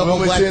Hotel in Couple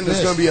black Wilmington. There's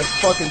fish. going to be a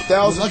fucking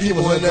 1,000 Lucky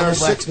people with in a there, couple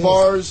black 6 fish.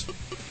 bars.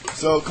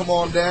 So come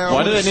on down.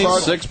 Why do they need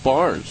Start- 6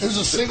 bars? There's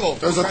a single.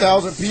 There's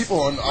 1,000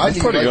 people, and I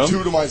need pretty like good.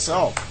 2 to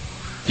myself.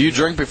 Do you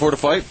drink before the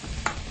fight?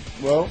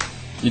 Well,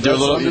 You do a that's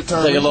little. You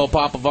undetermined. take a little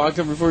pop of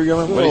vodka before you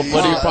go in.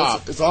 What do you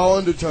pop? It's all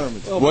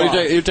undetermined. What do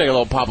you take? You take a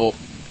little pop of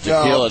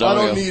tequila, No, I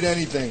don't don't you? need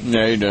anything.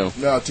 Yeah, you do.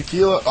 No,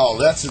 tequila. Oh,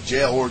 that's a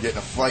jail or getting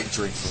a fight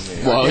drink from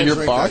me. I Well, can't you're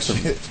drink that boxing.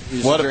 shit.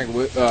 What? Drink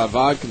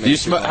vodka. Do you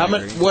smoke? How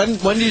many? When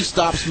do you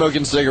stop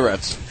smoking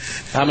cigarettes?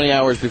 How many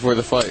hours before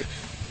the fight?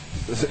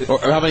 Or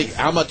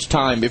how much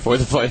time before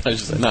the fight? I should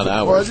say, not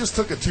Well, I hours. just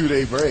took a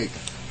 2-day break.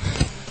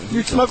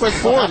 You smoked like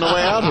 4 on the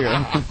way out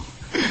here.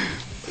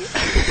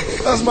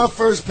 That's my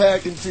first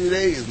pack in 2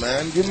 days,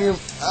 man. Give me a.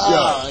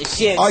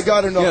 Shit. I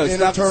got enough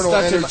internal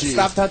energy.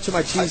 Stop touching my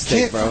I cheesesteak,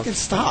 can't bro. fucking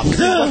stop.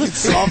 Fucking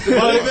soft it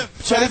up.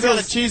 Chad's got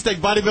a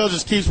cheesesteak. Buddy Bill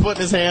just keeps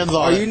putting his hands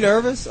on Are it. you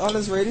nervous on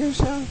this radio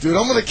show? Dude,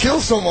 I'm gonna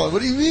kill someone.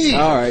 What do you mean?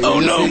 All right. Oh,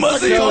 no, he's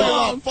must so,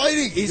 I'm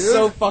fighting. He's dude.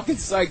 so fucking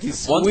psyched.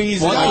 He's One-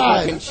 squeezing one- that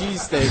God. fucking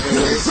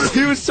cheesesteak.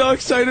 He was so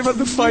excited about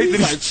the fight that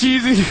he's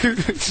cheesing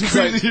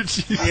your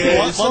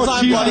cheese. One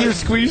time, buddy, your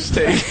squeeze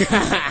steak.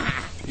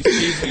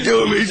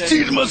 Yo, man, he's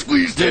cheesing my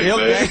squeeze steak, Dude, he'll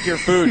man. yank your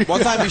food. One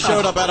time he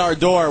showed up at our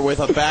door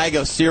with a bag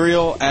of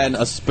cereal and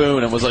a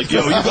spoon and was like,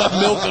 yo, you got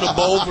milk in a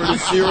bowl for the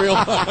cereal?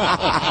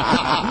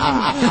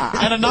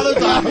 And another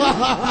time,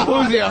 What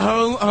was he, a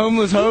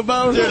homeless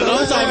hobo? dude,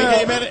 another time he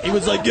came in, he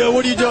was like, yo,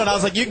 what are you doing? I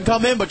was like, you can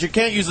come in, but you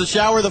can't use the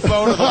shower, the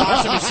phone, or the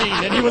washing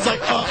machine. And he was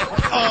like,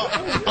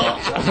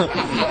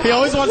 He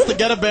always wants to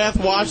get a bath,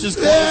 wash his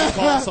clothes, and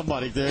call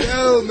somebody, dude.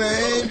 Yo,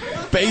 man.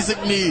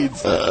 Basic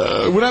needs.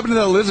 What happened to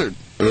that lizard?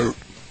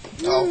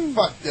 Oh,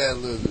 fuck that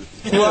lizard.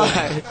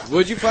 Why?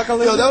 Would you fuck a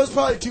lizard? Yo, that was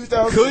probably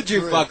 2000. Could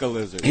you fuck a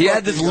lizard? He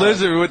had this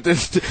lizard with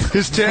this.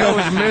 His tail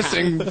was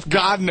missing.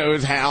 God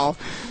knows how.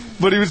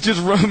 But he was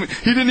just roaming.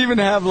 He didn't even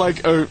have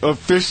like a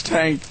fish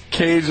tank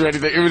cage or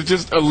anything. It was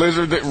just a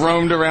lizard that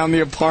roamed around the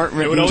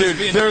apartment. It would always Dude,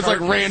 be in there the was like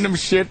carcass. random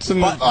shits in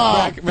the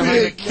back behind the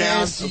big couch.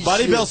 nasty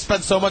Buddy shit. Bill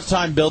spent so much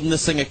time building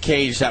this thing a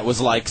cage that was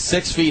like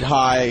 6 feet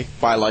high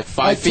by like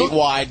 5 feet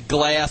wide,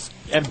 glass,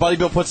 and Buddy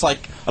Bill puts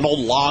like an old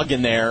log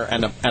in there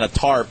and a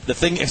tarp. The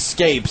thing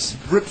escapes,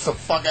 rips the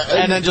fuck out,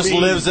 and then just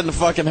lives in the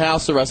fucking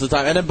house the rest of the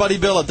time. And then Buddy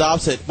Bill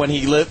adopts it when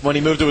he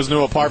moved to his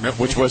new apartment,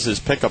 which was his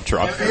pickup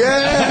truck.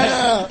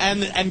 Yeah,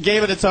 and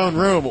gave it its own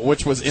room,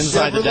 which was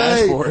inside the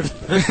dashboard.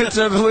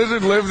 So the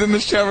lizard lived in the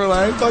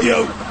Chevrolet.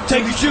 Yo,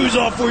 take your shoes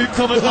off before you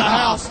come into the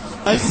house.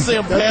 I used to see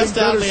him passed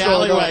out in the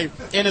alleyway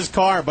in his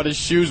car, but his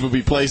shoes would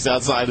be placed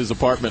outside his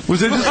apartment.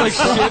 Was it just like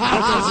shit?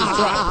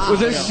 Was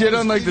there shit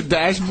on like the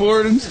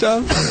dashboard and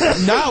stuff?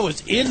 No, it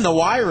was in the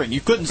wiring.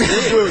 You couldn't see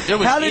it. It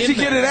was How did you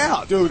get there. it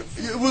out? Dude,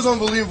 it was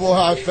unbelievable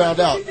how I found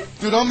out.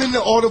 Dude, I'm in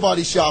the auto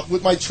body shop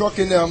with my truck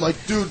in there. I'm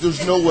like, dude,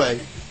 there's no way.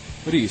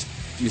 What are you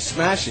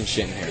smashing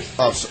shit in here?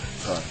 Oh,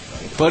 sorry.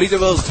 Buddy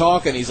DeVille's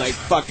talking. He's like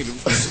fucking.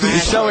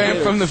 He's so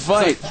amped from the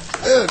fight.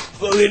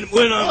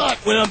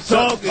 When I'm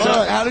talking.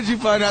 So how did you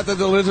find out that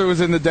the lizard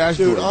was in the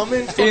dashboard? Dude, I'm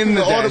in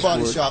the auto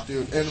body dashboard. shop,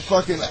 dude, and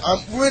fucking,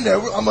 we're in there.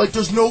 I'm like,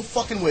 there's no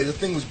fucking way. The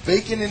thing was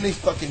baking in the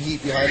fucking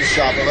heat behind the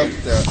shop. I left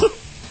it there.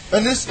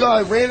 And this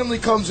guy randomly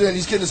comes in.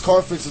 He's getting his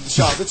car fixed at the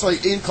shop. It's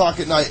like 8 o'clock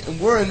at night, and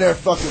we're in there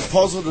fucking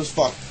puzzled as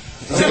fuck.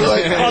 And we're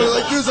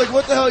like, dude's like,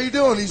 what the hell are you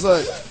doing? He's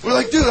like, we're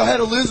like, dude, I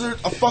had a lizard,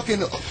 he was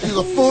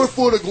a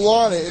 4-foot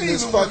iguana in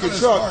this fucking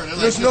truck.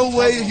 There's no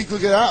way he could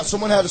get out.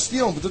 Someone had to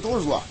steal him, but the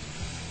door's locked.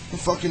 And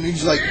fucking,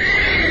 he's like,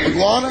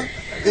 iguana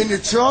in your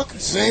truck?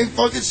 Same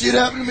fucking shit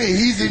happened to me.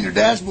 He's in your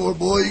dashboard,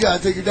 boy. You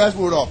gotta take your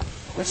dashboard off.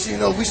 Next thing you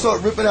know, we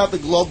start ripping out the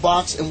glove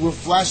box, and we're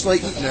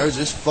flashlighting, and there's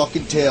this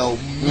fucking tail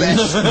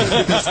meshed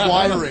with this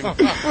wiring.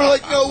 We're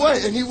like, no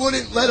way. And he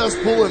wouldn't let us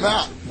pull him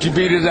out. Did you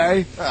beat his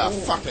A? Ah,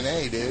 fucking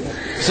A, dude.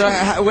 So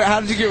how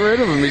did you get rid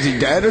of him? Is he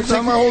dead or Took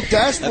something? my whole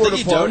dashboard I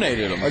think you apart.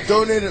 donated him. I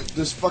donated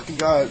this fucking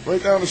guy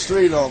right down the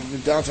street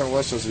in downtown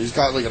Westchester. He's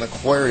got like an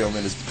aquarium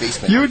in his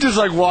basement. You would just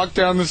like walk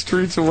down the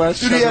streets of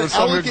Westchester Dude, he had with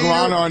some alligator-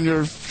 iguana on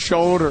your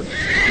shoulder. He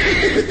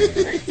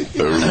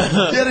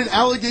had an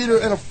alligator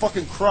and a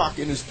fucking croc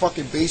in his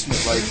fucking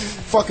basement, like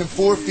fucking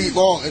 4 feet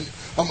long. And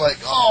I'm like,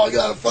 oh, I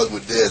gotta fuck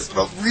with this. And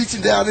I'm reaching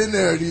down in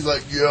there, and he's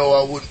like, yo,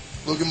 I wouldn't.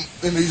 Look him,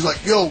 and he's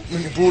like, yo,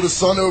 and he pulled his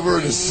son over,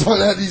 and his son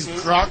had these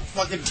croc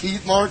fucking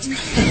teeth marks.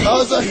 I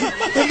was like,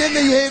 and then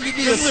they handed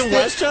me a This is in stick.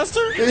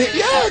 Westchester?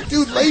 Yeah,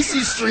 dude,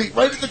 Lacey Street,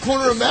 right at the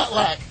corner of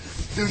Matlack.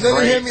 Dude, then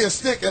they handed me a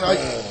stick, and I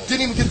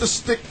didn't even get the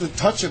stick to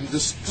touch him,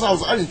 just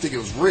because I didn't think it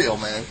was real,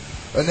 man.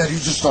 And then he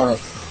just started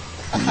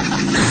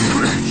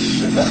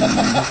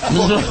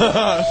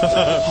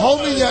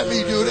humming at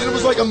me, dude, and it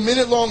was like a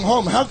minute-long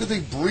hum. How could they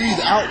breathe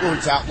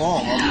outwards that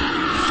long?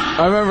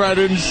 I remember I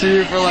didn't see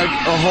you for like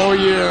a whole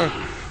year,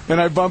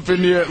 and I bump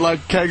into you at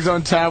like Kegs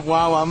on Tap.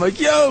 Wow, I'm like,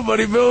 yo,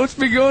 Buddy Bill, what's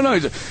been going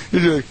on? He's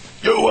like,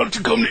 yo, why don't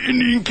you come to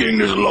Indian King?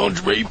 There's a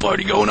lingerie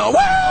party going on.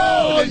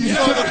 Wow! You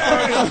saw the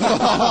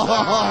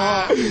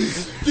party.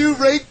 Dude,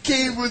 Ray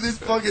came with his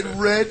fucking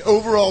red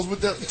overalls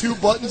with the 2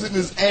 buttons in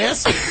his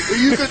ass.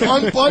 You could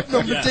unbutton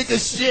them to take a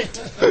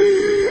shit.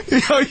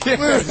 Oh, yeah.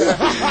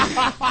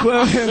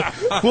 Well,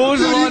 what was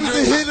Dude, the he was lingerie?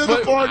 the hit of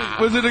the party.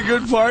 Was it a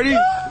good party?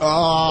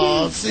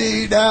 Oh,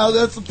 see, now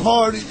that's a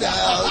party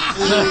now.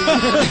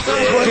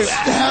 What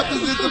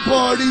happens at the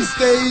party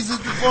stays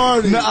at the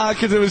party. Nah,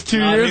 because it was 2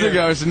 years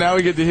ago, so now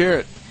we get to hear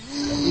it.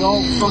 We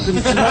all fucking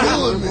rip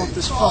off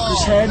this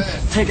fucker's head,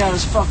 take out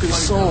his fucking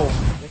soul.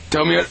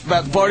 Tell me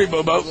about the party,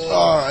 Bobo.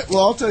 Alright, well,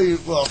 I'll tell you,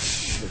 well,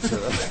 shit,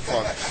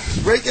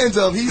 fuck. Rick ends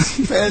up,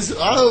 he's fast.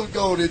 I don't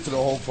go into the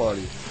whole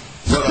party.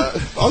 But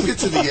I'll get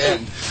to the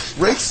end.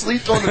 Rick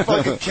sleeps on the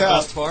fucking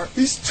couch.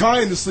 He's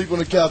trying to sleep on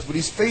the couch, but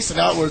he's facing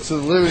outwards to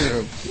the living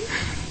room.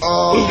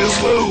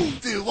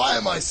 Dude, why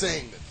am I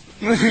saying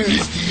this?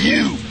 Just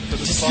you. To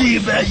see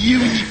about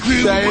you and your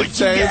crew and what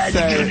you guys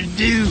are gonna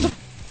do.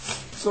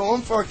 So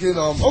I'm fucking,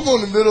 I'm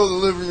on the middle of the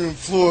living room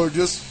floor,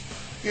 just,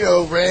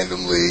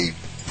 randomly,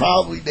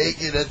 probably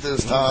naked at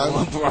this time.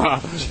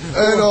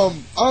 And,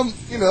 I'm,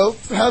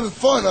 having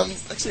fun.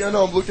 I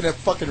know I'm looking at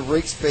fucking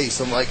Rake's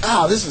face. I'm like,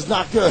 this is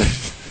not good.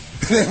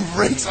 And then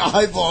Rake's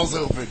eyeballs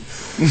open.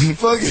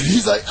 Fucking,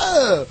 he's like,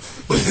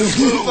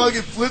 he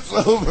fucking flips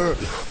over.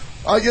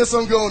 I guess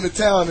I'm going to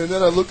town, and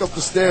then I look up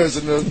the stairs,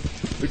 and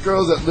the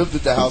girls that lived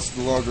at the house at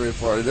the lingerie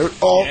party, they're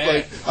all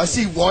like, I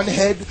see one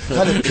head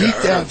kind of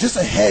peek down, just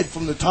a head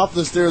from the top of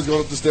the stars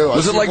going up the stairwell.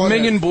 Was it like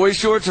minging boy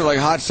shorts or like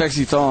hot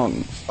sexy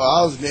thongs?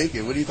 I was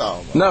naked. What are you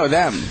talking about? No,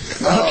 them.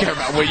 I don't care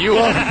about what you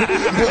are.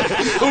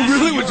 Oh,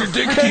 really? With your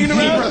dick hanging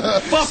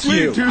around? Fuck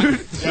you,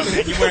 dude. Yeah,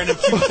 man, you wearing the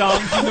cute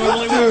thongs you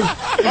normally wear?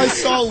 I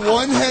saw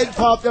one head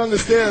pop down the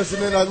stairs,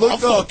 and then I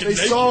looked up. They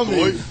saw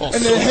me, and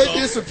the head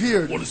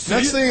disappeared.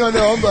 Next thing I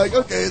know, I'm like,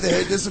 okay, the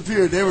head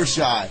disappeared. They were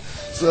shy.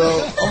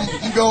 So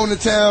I'm going to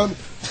town,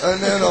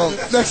 and then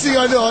next thing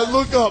I know, I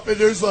look up, and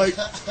there's like,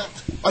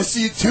 I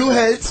see 2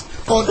 heads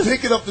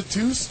picking up the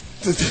two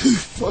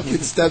fucking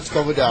steps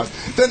coming down.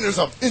 Then there's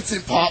an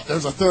instant pop.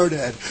 There's a 3rd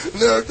head.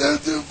 And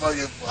there's 2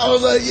 fucking. I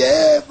was like,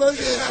 yeah,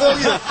 fucking.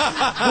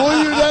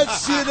 Boil that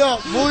shit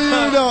up.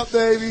 Boil it up,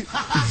 baby.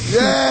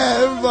 Yeah,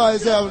 everybody.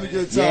 Everybody's having a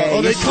good time. Yeah,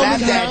 oh, they you slap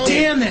coming that down? dick.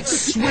 Damn that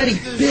sweaty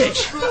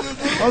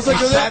bitch. I was like,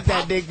 You are slap they,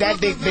 that dick.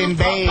 That dick been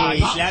bad.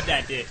 Slap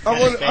that dick.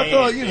 I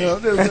thought, you know,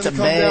 they were That's going a to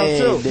come down bad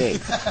too.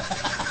 dick.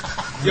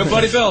 Yo,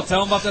 Buddy Bill,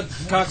 tell him about that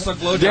cocksuck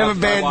blowjob. Do you have a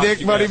bad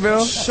dick, Buddy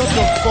Bill? Shut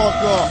the fuck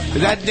up.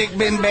 Has that dick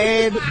been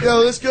bad? Yo,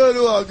 let's go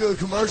to a good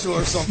commercial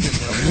or something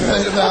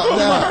right about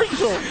now.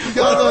 You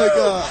got like,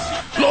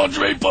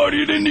 Lingerie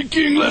party at Indy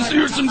King. Let's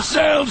hear some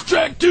sounds.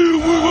 Track 2.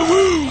 Woo woo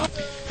woo.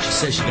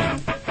 Says she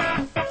done.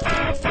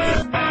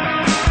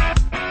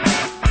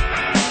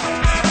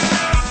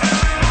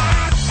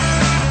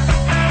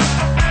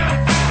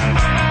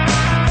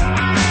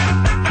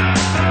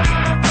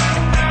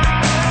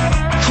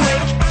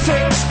 Quick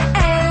fix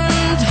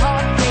and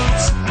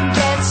heartbeats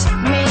gets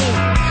me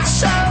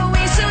so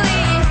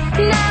easily.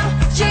 Now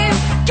you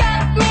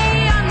got me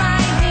on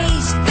my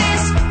knees.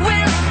 This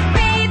will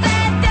be the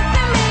death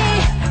of me.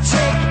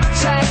 Tick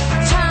tack,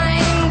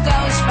 time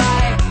goes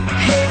by,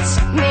 hits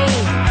me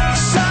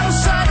so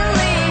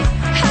suddenly.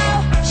 How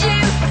you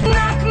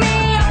knock me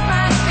off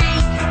my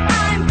feet.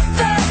 I'm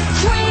the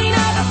queen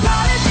of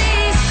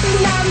apologies.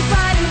 Now I'm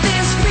fighting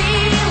this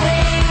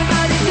feeling,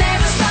 but it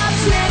never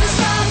stops, never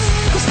stops.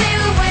 I'm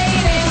still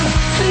waiting,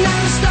 and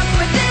I'm stuck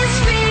with this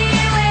feeling.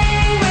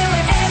 Will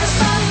it ever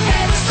stop,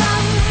 ever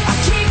stop? I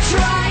keep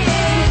trying.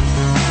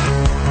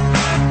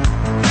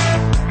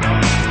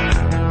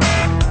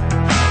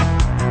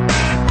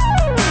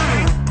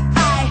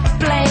 I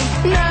blame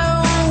no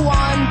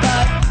one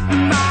but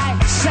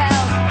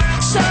myself.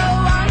 So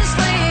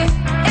honestly,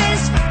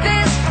 is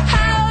this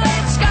how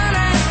it's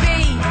gonna be?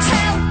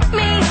 Tell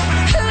me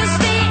who's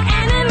the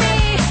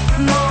enemy?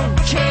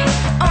 Monkey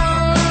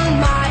on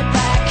my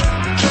back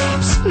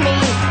keeps me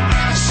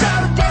so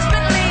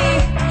desperately.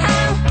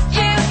 How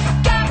you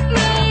got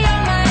me on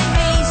my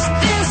knees?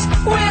 This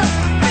will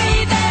be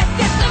the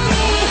death of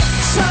me.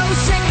 So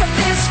sick of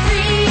this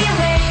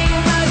feeling,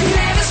 but it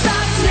never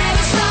stops,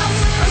 never stops.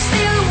 I'm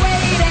still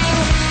waiting,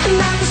 and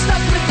I'm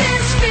stuck with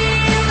this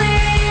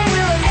feeling.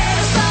 Will it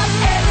ever stop,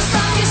 ever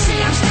stop? You see,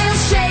 I'm still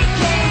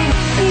shaking,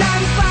 and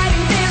I'm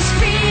fighting this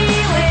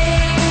feeling.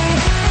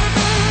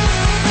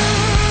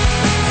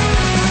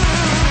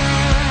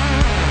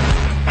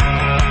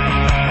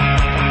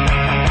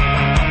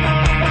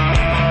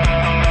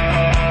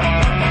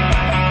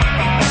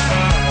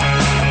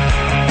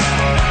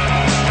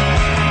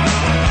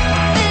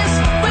 This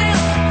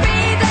will be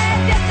the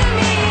death of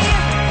me.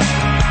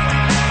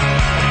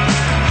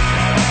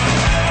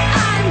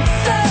 I'm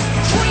the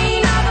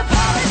queen of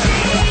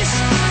apologies.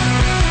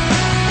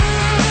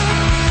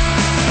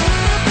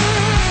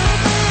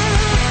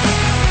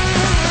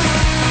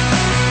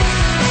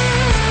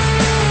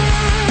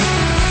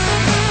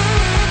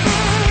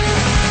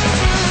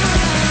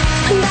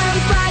 And I'm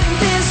fighting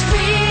this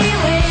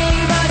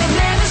feeling, but it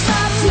never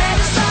stops,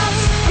 never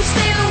stops. I'm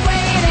still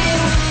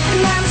waiting,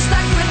 and I'm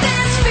stuck with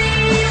this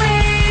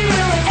feeling.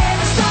 Will it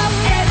ever stop,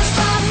 ever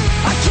stop?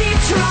 I keep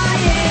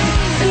trying,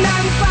 and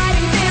I'm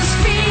fighting this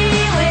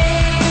feeling.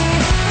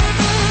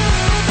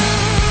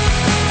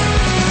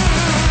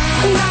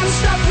 And I'm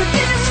stuck with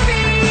this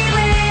feeling.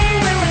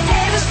 Will it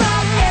ever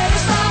stop, ever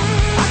stop?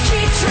 I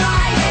keep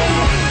trying.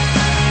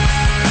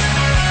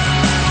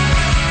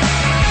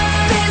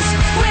 This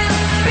will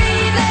be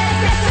the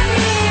death of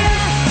me.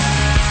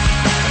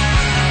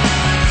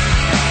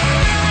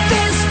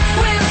 This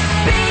will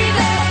be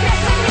the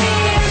death of me.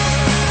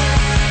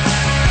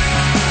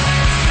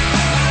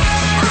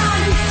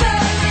 I'm the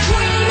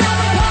queen of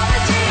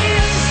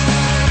apologies.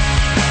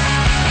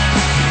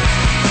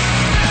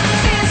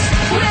 This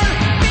will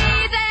be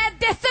the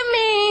death of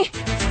me.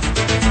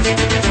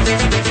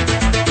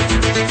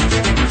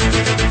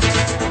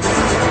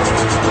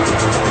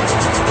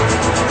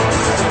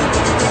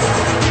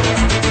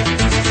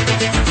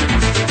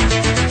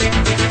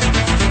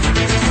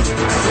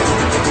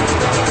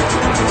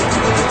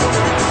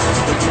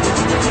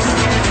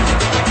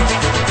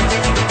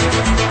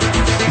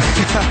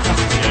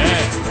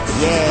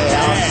 Yeah,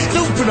 I'm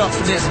stupid up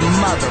for this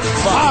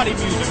motherfucker. Party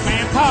music,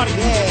 man. Party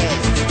music.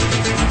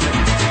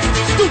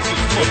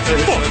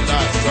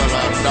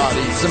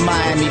 Some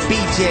Miami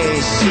Beach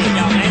ass shit.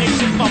 Yo, man, this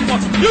shit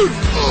motherfucking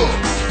beautiful.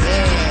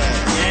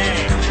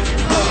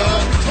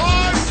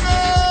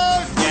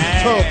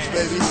 Tough,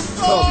 baby.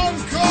 Tough.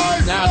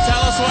 Now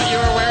tell us what you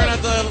were wearing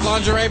at the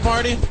lingerie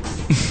party.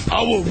 I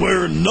was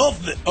wearing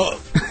nothing. I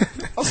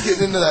was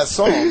getting into that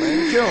song,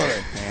 man. You're killing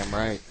it. Damn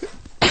right.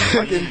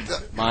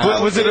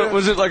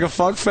 Was it like a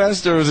fuck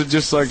fest, or was it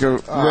just like a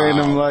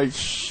random like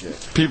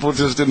people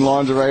just in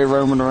lingerie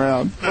roaming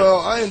around? Well,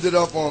 I ended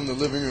up on the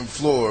living room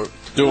floor.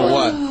 Doing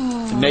what?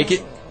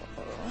 Naked?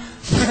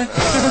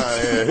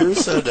 Yeah, who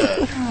said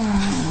that?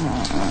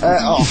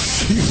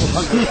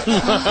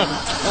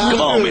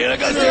 Come on, man, I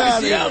got to take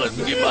a Cialis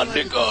and get my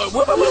dick on.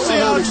 See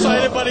how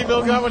excited Buddy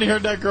Bill got when he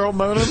heard that girl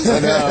moaning?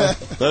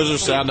 Those are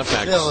sound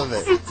effects.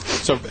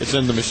 So it's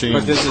in the machine.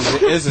 But this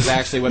is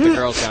actually what the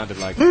girl sounded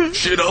like.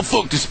 Shit, I'll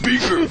fuck the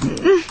speaker.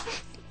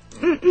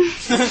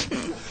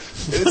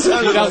 She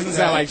doesn't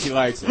sound like she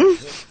likes it.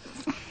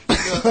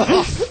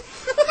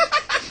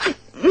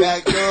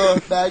 Back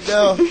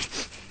door.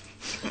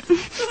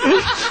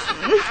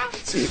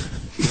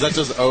 Is that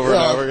just over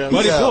and over again?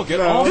 Buddy Bill, get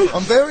off.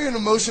 I'm very an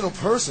emotional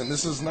person.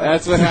 This is not.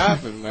 That's what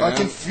happened, man. I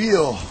can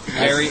feel.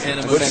 Very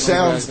animal. What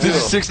sounds Did you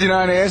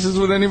 69 asses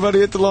with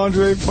anybody at the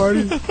lingerie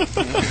party? Man,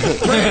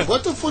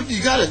 what the fuck?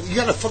 You got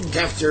a fucking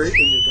cafeteria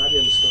in your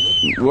goddamn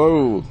stomach?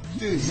 Whoa.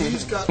 Dude,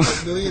 he's got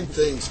a million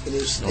things in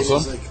his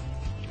like.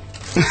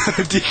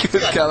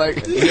 Deacon's got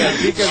like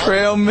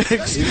trail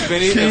mix, He's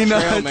been eating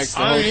peanuts, trail mix the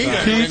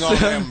whole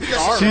time. pizza,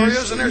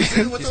 Oreos in there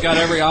too. What He's the got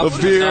every a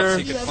option. beer.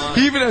 He can find.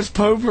 He even has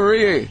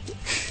potpourri.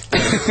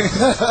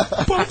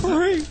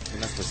 Potpourri.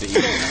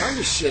 kind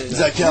of shit? Is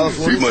that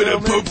California? We might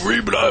have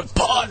potpourri, but I have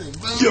pot.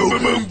 Yo,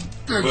 boom.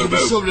 Give me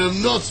some of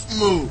them nuts,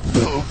 move.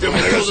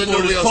 I got some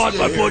of this pot,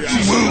 I bought you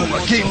move.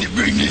 I came to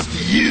bring this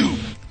to you.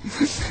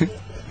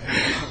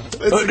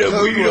 I'd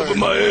have weed up in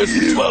my ass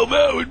for 12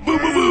 hours. Boo,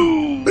 boo,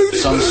 boo.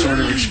 Some sort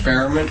of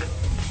experiment.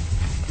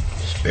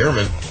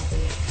 Experiment.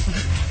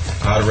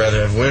 I'd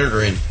rather have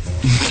wintergreen.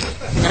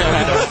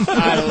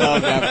 I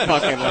love that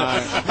fucking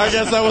line. I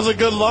guess that was a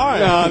good line.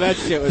 No, that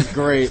shit was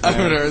great, man. I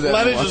haven't heard that.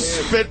 Let it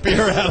just spit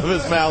beer out of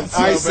his mouth.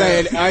 So I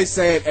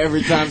say it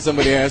every time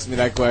somebody asks me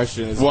that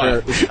question.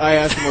 I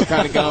ask them what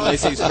kind of gum they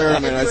say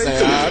experiment. I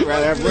say, I'd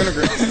rather have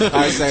wintergreen.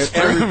 I say it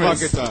every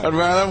fucking time. I'd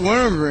rather have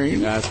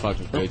wintergreen. That's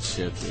fucking great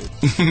shit, dude.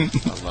 I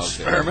love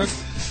Experiment.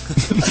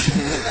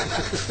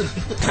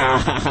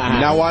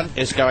 No one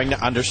is going to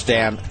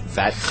understand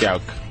that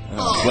joke.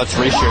 Let's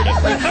reshoot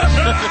it.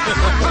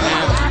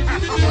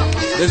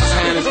 This is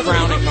Hannah's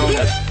crowning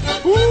moment.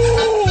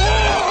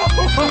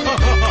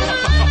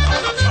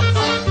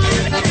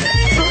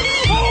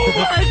 Oh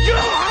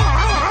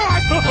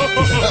my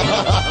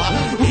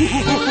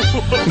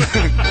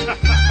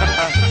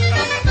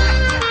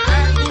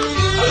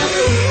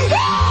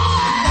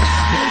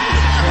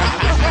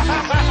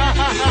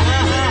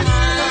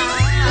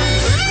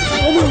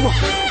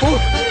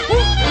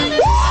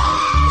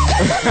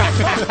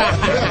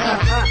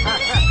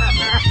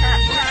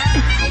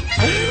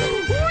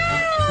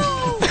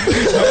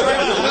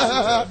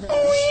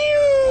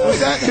Was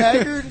that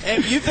Haggard?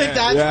 If you think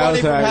that's Yeah, funny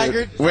it's from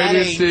Haggard. Haggard, Wait that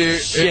till you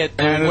ain't see shit.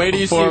 Anna's Wait till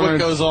you see what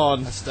performance. goes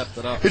on. I stepped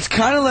it up. It's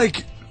kind of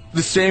like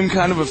the same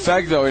kind of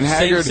effect, though. In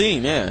Haggard,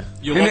 Same scene, yeah.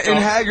 in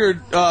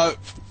Haggard,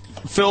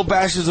 Phil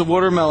bashes a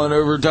watermelon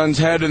over Dunn's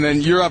head, and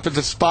then you're up at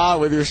the spa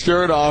with your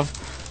shirt off,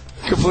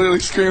 completely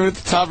screaming at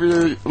the top of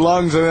your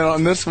lungs. And then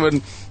on this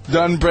one,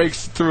 Dunn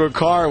breaks through a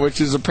car, which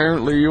is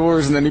apparently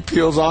yours, and then he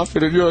peels off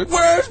it, and you're like,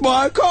 "Where's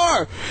my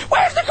car?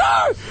 Where's the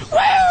car?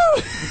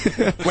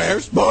 Woo!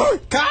 Where's my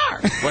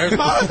car? Where's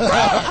my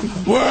car?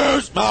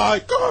 Where's my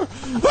car?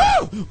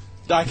 Woo!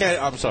 I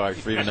can't. I'm sorry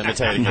for even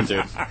imitating it,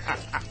 dude.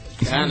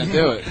 Hannah,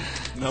 do it.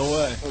 No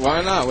way.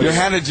 Why not?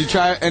 Hannah, did you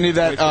try any of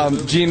that?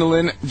 Gina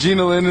Lynn.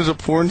 Gina Lynn is a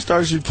porn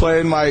star. She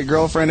played my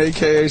girlfriend,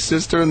 aka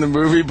sister, in the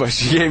movie, but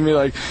she gave me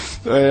like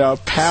a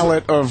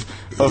pallet of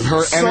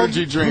her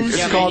energy drink.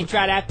 It's called.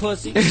 try that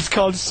pussy. It's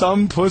called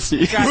Some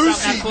Pussy.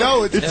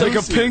 No, It's like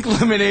a pink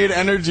lemonade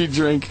energy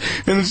drink,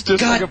 and it's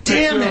just like a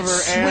picture of her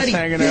ass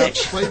hanging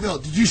out. Wait, Bill,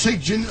 did you say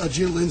Gin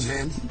Lynn's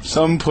hand?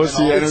 Some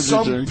pussy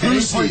energy drink.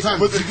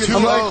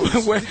 I'm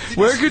like,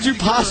 where could you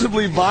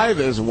possibly buy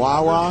this?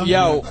 Wawa?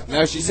 Yo,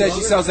 no, she said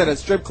she sells that at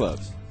strip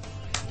clubs.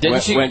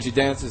 Didn't she? When she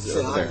dances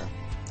there.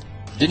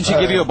 Didn't she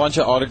give you a bunch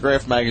of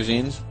autographed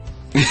magazines?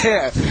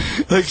 Yeah,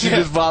 like she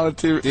just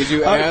volunteered. Did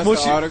you ask well,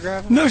 to she-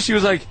 autograph? No, she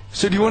was like,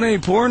 "So do you want any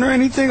porn or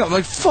anything?" I'm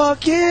like,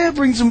 "Fuck yeah,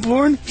 bring some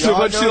porn." So,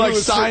 but she like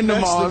signed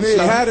them all. She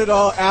had it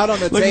all out on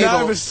the Like table. now I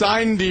have a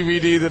signed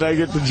DVD that I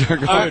get to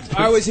jerk off.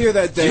 I was here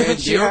that day, and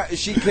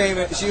she came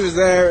in, she was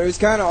there. It was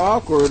kind of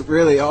awkward,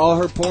 really. All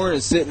her porn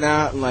is sitting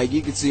out, and like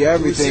you could see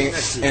everything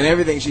and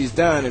everything she's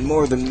done, and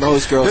more than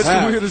most girls That's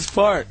have. the weirdest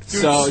part.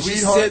 So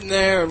she's sitting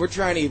there, and we're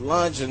trying to eat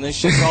lunch, and this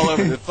shit's all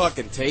over the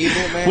fucking table,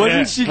 man.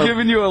 Wasn't she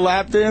giving you a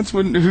lap dance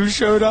when who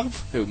showed up?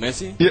 Who,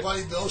 Missy? Yeah.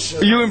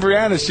 You and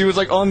Brianna. She was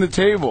like on the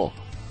table.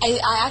 I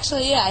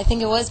actually, yeah, I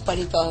think it was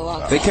Buddy Bill who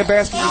walked They in. kept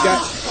asking you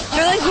guys.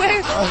 They're like,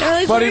 where? They're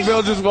like, Buddy where?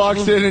 Bill just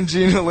walks in and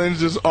Gina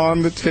Lynn's just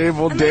on the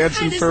table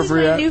dancing This for is my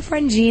Brianna. new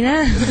friend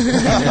Gina.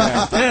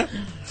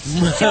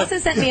 She also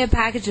sent me a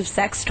package of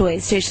sex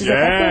toys too. She's like,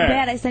 I feel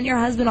bad. I sent your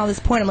husband all this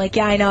porn. I'm like,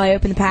 yeah, I know. I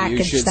opened the package.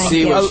 You should Thank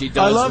see you. what she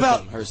does love with how-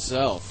 them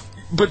herself.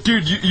 But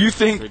dude, you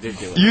think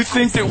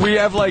that we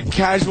have like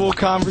casual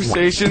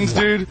conversations,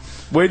 dude?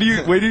 Wait do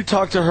you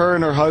talk to her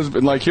and her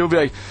husband? Like he'll be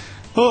like,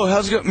 "Oh,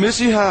 how's it going,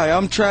 Missy? Hi,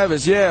 I'm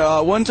Travis. Yeah,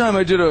 one time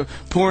I did a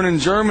porn in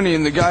Germany,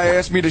 and the guy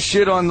asked me to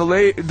shit on the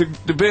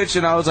bitch,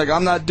 and I was like,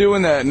 I'm not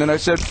doing that. And then I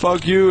said,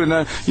 fuck you. And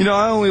then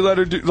I only let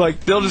her do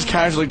like they'll just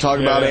casually talk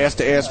about ass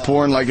to ass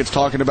porn, like it's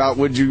talking about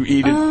would you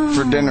eat it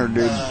for dinner,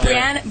 dude?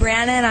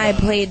 Brianna and I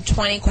played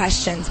 20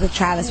 questions with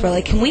Travis. We're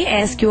like, can we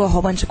ask you a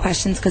whole bunch of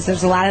questions? Because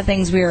there's a lot of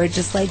things we were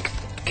just like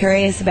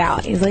curious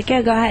about. He's like,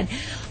 yeah, go ahead.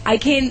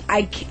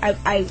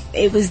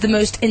 It was the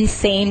most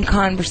insane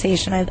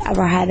conversation I've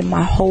ever had in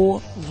my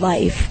whole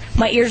life.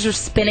 My ears are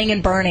spinning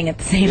and burning at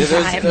the same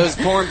time. Those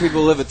porn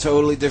people live a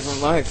totally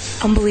different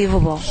life.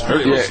 Unbelievable.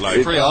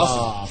 Pretty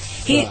awesome.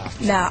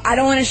 No, I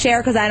don't want to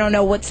share because I don't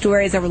know what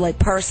stories are like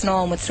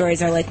personal and what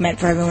stories are like meant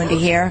for everyone to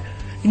hear.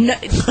 No,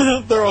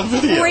 they're on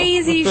video.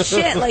 Crazy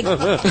shit. Like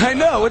I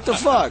know. What the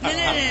fuck? No.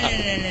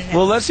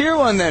 Well, let's hear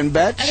one then,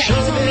 Betch. Okay, so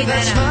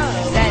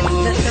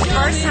the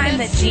first time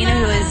that Gina,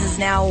 who is his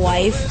now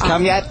wife,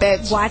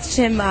 watched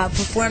him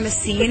perform a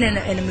scene in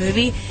a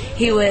movie,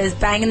 he was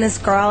banging this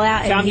girl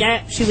out,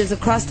 and she was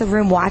across the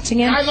room watching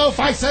him. I know,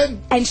 Faison.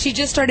 And she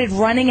just started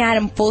running at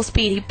him full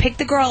speed. He picked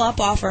the girl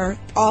up off of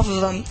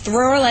him,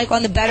 threw her like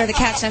on the bed or the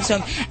couch next to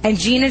him, and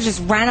Gina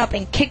just ran up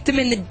and kicked him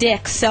in the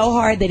dick so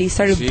hard that he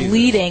started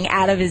bleeding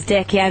out of his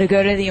dick. He had to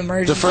go to the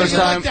emergency. The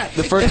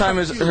first time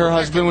her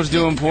husband was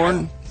doing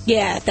porn?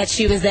 Yeah, that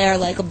she was there,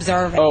 like,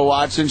 observing. Oh,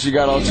 watching, she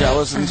got all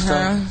jealous and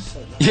stuff?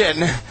 Yeah,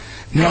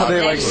 now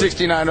they like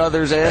 69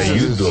 others' asses. How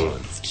you doing?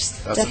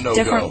 That's a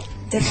no-go.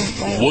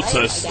 Different way. What's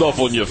that stuff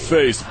on your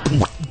face?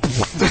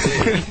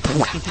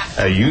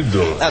 How you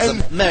doing? That's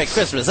a Merry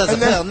Christmas. That's a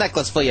pearl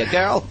necklace for you,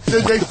 girl.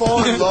 Did they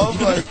fall in love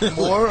like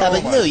more?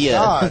 Happy New Year.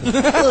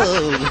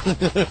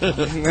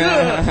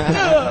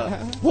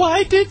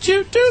 Why did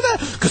you do that?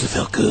 Because it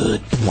felt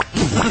good.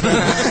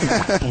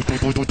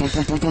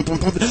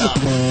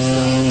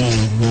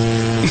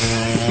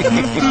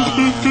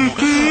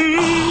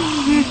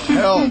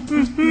 Help.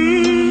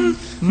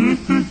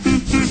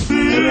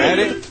 You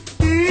ready?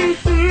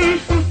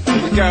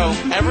 Here we go.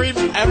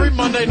 Every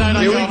Monday night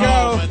I Here go we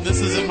home, go. and this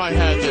is in my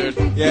head,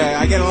 dude. Yeah,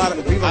 I get a lot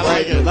of people.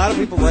 A lot of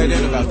people write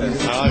in about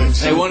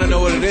this. They want to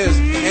know what it is.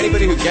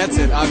 Anybody who gets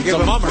it, I'll give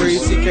them free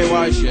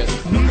CKY shit.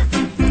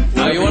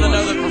 Now you want to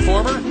know the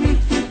performer?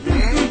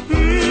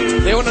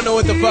 They want to know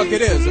what the fuck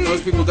it is, and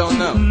most people don't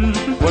know.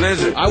 What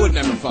is it? I would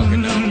never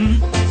fucking know.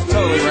 It's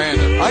totally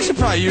random. I should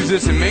probably use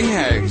this in Ming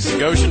Hags.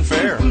 Goshen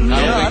Fair.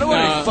 I don't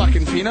want any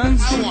fucking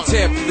peanuts.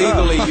 Tip,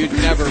 legally, you'd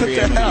never be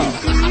able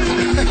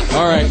to.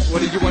 All right,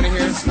 what did you want to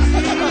hear?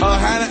 Oh,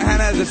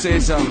 Hannah had to say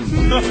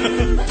something.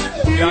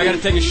 Yeah, I got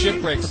to take a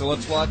shit break, so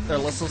let's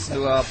listen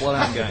to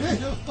Bloodhound Gang.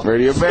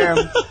 Radio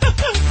Bam.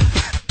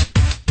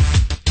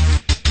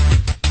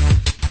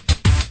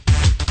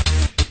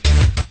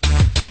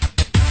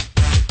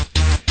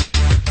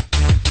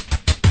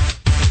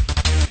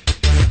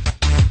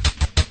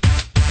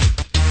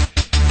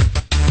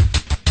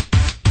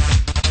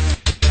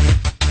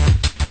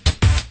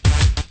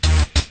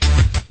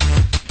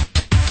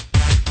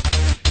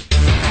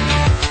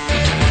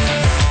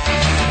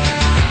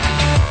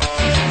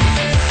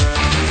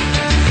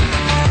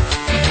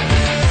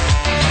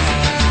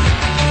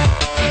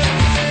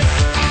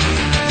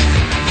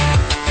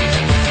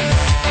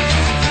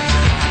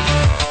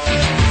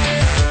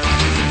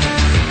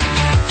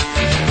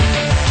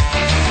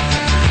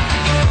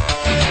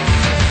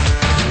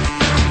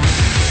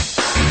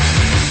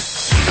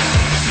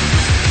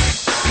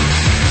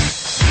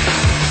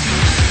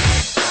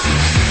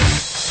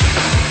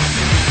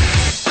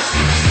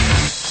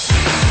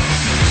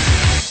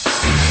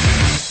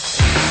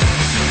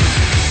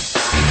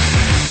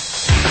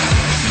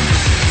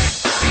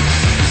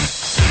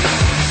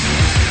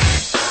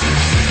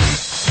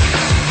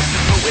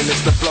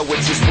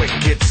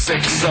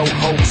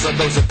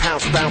 Those that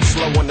bounce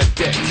slow on the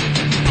dick.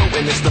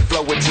 Potent is the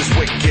flow, it's just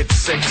wicked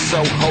sick. So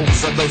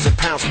hoes are those that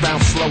bounce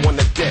slow on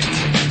the dick.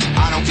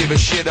 I don't give a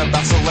shit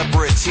about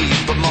celebrities,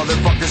 but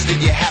motherfuckers, did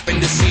you happen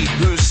to see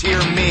who's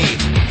here? Me,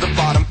 the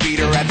bottom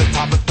feeder at the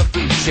top of the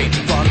food chain.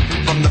 Run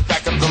from the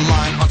back of the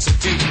line on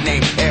subdued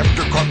name.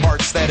 After car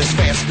parts that is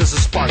fast as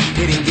a spark.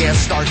 Hitting gas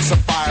starts a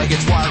fire,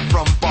 gets wired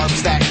from barbs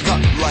that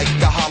cut like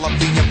a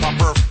jalapeno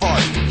popper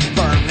fart.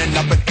 Burning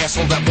up an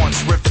asshole that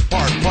once ripped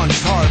apart.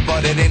 Punched hard,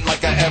 but it ain't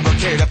like I ever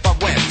cared if I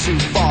went too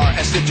far.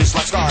 As stitches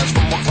like scars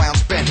from what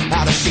clowns been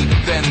out of shape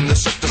than the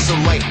Cirque du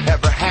Soleil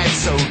ever had.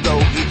 So though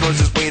he throws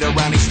his weight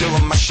around, he's still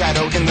in my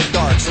shadow in the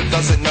dark. So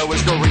doesn't know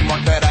his girl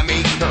remark that I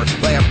make her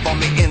laugh on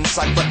the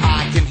inside, but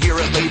I can hear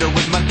it later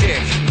with my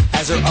dick.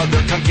 As her other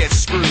cunt gets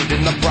screwed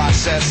in the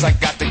process, I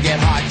got to get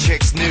hot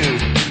chicks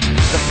nude.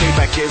 The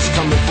payback is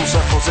coming full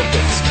circles if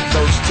it's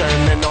those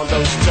turning on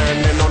those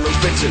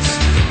bitches.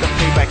 The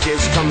payback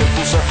is coming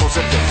full circles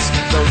if it's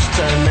those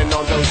turning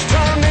on those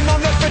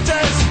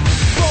bitches.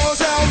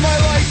 Balls out, my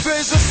life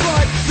is a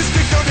slut. This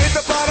dick don't hit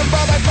the bottom,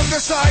 but I fuck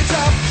the sides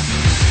up.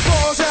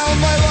 Balls out,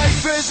 my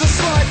life is a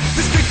slut.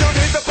 This dick don't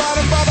hit the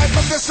bottom, but I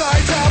fuck the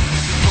sides up.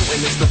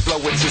 Potent is the flow,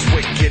 it's just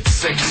wicked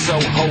sick. So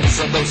hoes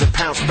are those that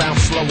bounce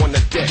slow on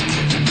the dick.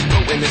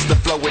 Potent is the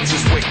flow, it's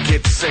just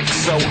wicked sick.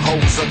 So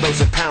hoes are those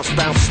that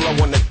bounce slow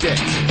on the dick.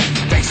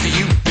 Thanks to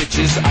you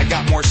bitches, I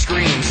got more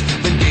screams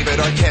than David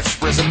Arquette's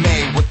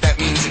resume. What that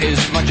means is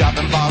my job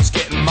involves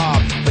getting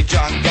mobbed like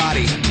John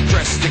Gotti,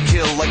 dressed to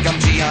kill like I'm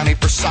Gianni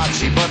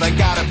Versace. But I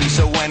gotta be,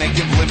 so when I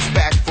give limbs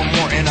back for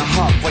more in a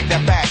huff, like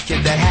that fat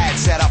kid that had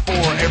sat out for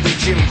every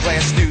gym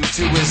class due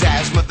to his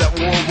asthma that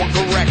wore one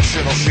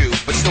correctional shoe,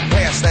 but still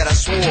passed that I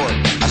swore.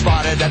 I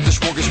spotted at the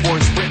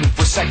smorgasbord's written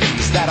for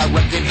seconds that I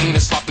reckon ain't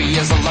as sloppy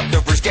as the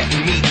leftovers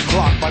getting meat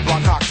clocked by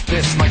Blanc Hawk's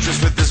piss. Nitrous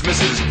with his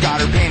missus,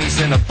 got her panties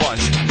in a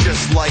bunch,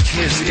 just like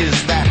his is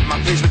that. My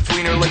face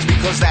between her legs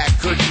because that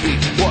could be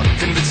what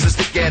convinces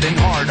to getting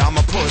hard. I'm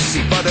a puss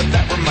Jesse. But if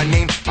that were my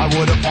name, I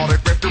would have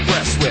autographed the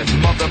rest with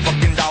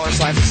motherfucking dollar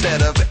signs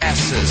instead of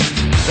S's.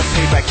 The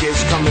payback is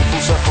coming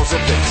full circle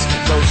zippers.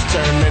 Those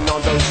turning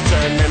on those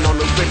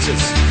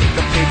bitches.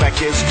 The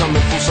payback is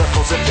coming full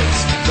circle zippers.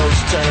 Those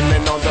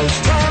turning on those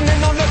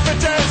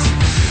bitches.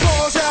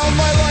 Pause out,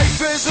 my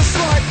life is a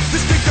slide.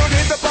 This dick don't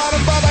hit the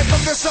bottom, but I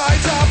from the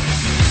sides up.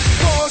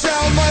 Pause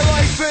out, my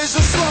life is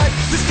a slide.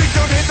 This dick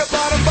don't hit the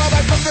bottom, but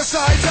I from the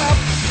sides up.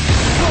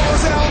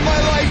 Pause out,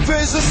 my life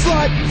is a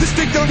slide. This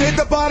dick don't hit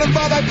the bottom,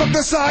 but I from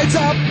the sides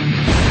up.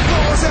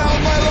 Pause out,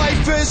 my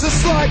life is a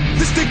slide.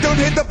 This dick don't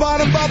hit the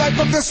bottom, but I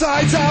from the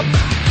sides up.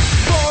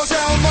 Pause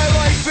out, my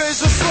life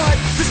is a slide.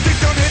 This dick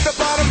don't hit the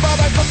bottom, but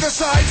I from the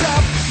sides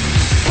up.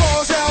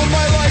 Pause out,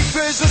 my life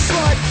is a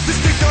slide. This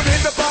dick don't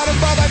hit the bottom,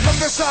 but I from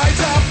the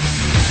sides up.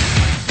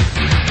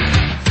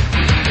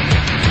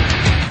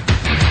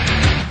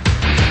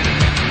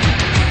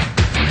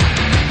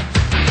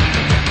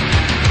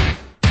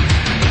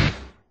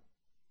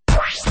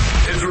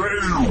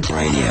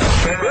 Radio.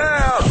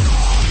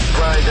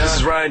 This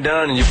is Ryan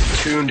Dunn, and you've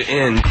tuned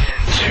in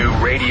to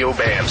Radio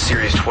Bam,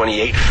 Series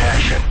 28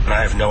 Fashion. And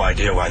I have no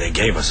idea why they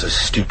gave us this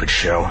stupid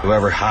show.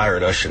 Whoever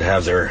hired us should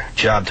have their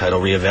job title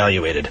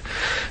reevaluated,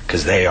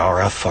 because they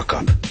are a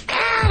fuck-up.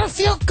 God, I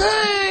feel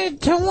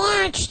good to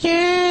watch,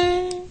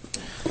 dude.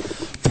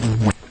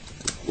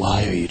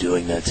 Why are you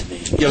doing that to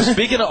me? Yo,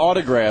 speaking of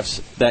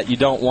autographs that you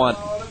don't want,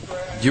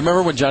 do you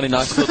remember when Johnny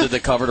Knoxville did the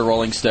cover to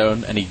Rolling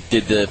Stone, and he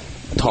did the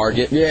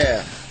Target?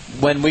 Yeah.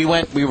 When we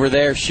were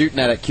there shooting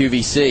at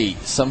QVC.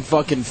 Some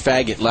fucking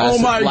faggot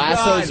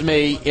lassos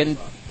me in,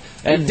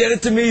 and he did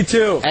it to me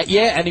too.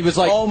 Yeah, and he was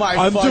like, "Oh my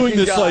I'm doing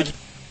this God. like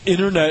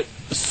internet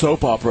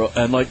soap opera,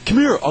 and like, come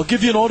here, I'll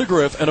give you an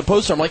autograph and a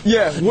poster." I'm like,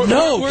 Yeah,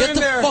 no, get in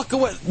the there, fuck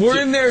away. We're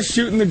in there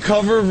shooting the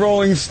cover of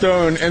Rolling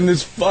Stone, and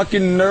this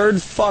fucking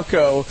nerd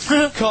fucko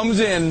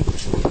comes in,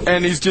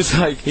 and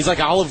he's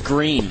like olive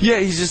green. Yeah,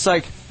 he's just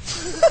like.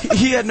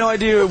 He had no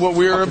idea what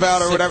we were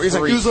about or whatever. He's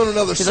like, he was on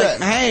another he's set.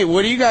 like, hey,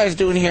 what are you guys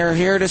doing here?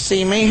 Here to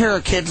see me? Here,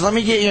 kids, let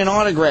me get you an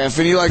autograph.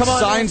 And he like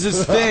signs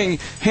his thing,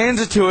 hands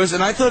it to us,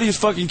 and I thought he was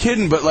fucking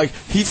kidding, but like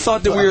he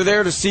thought that we were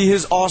there to see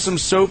his awesome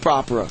soap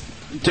opera.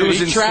 It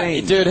was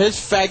insane. Dude, his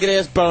faggot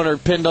ass boner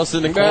pinned us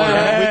in the corner.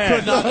 We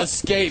could not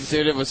escape,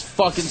 dude. It was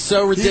fucking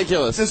so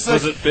ridiculous.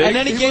 Was it big? And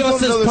then he gave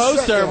us this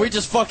poster. Set, yeah. We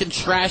just fucking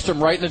trashed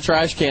him right in the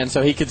trash can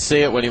so he could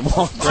see it when he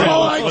walked Oh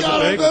out. my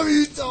God, I remember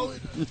you told me.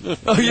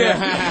 Oh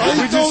yeah,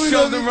 we just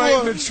shoved him right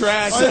in the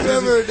trash. I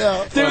remember it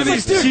now. There were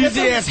these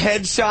cheesy ass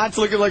headshots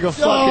looking like a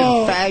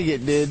fucking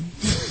faggot, dude.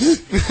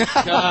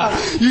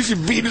 You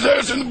should beat his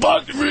ass in the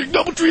box ring,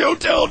 Doubletree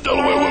Hotel,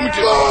 Delaware,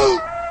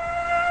 Wilmington.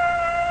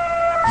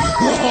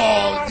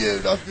 Oh,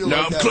 dude, I feel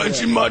Now like I'm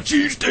clenching my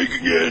cheesesteak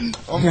again.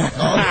 Oh my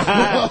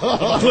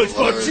God. Clench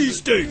my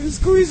cheesesteak.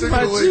 Squeeze my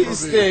Take it away from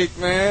cheesesteak,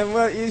 man.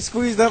 What? You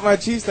squeezed up my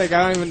cheesesteak.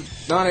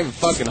 Not even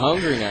fucking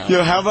hungry now.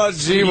 Yo, how about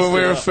G when we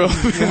were filming?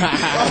 Okay,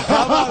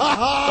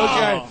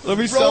 let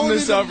me sum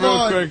this up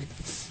real quick.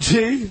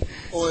 G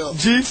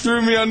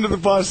threw me under the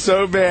bus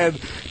so bad,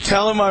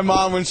 telling my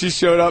mom when she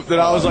showed up that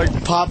I was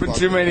like popping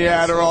too many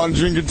Adderall and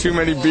drinking too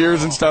many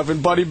beers and stuff,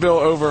 and Buddy Bill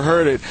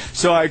overheard it.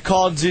 So I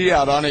called G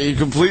out on it. He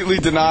completely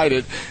denied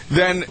it.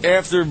 Then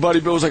after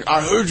Buddy Bill was like,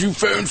 I heard you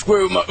fair and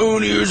square with my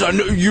own ears. I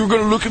know you're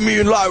going to look at me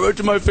and lie right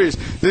to my face.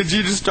 Then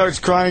G just starts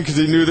crying because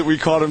he knew that we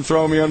caught him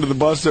throwing me under the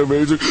bus so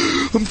bad. He's like,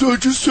 I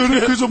just said it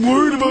because I'm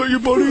worried about you,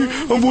 buddy.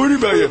 I'm worried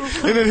about you.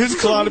 And then his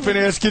clonopin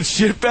ass gets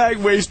shitbag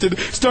wasted,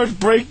 starts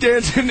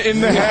breakdancing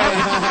in the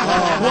house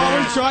while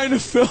we're trying to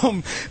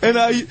film. And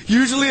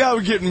usually I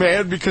would get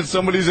mad because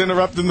somebody's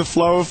interrupting the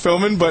flow of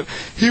filming, but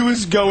he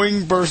was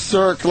going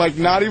berserk, like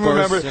not even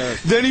remember.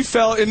 Then he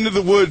fell into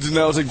the woods, and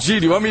I was like,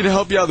 gee, do you want me to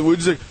help you out of the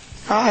woods? He's like,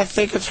 I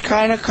think it's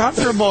kind of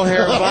comfortable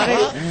here, buddy.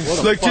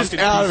 Like, just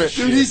out of it.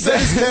 Dude, he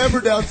set his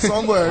camera down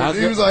somewhere.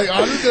 He was like,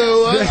 I don't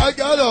know, I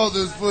got all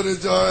this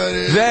footage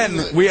already.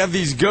 Then we have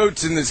these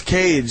goats in this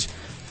cage,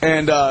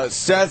 and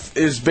Seth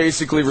is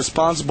basically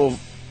responsible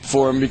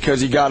for him because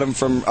he got him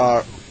from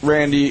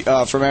Randy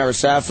from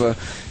Arisafa.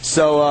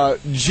 So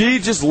G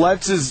just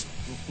lets his,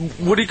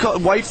 what do you call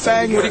it, White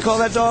Fang? What do you call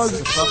that dog?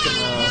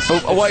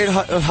 A white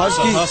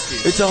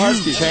husky? It's a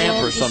husky.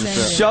 Champ or some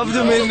shit. Shoved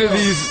him into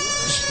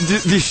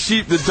these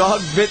sheep. The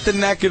dog bit the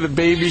neck of the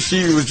baby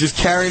sheep. He was just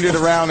carrying it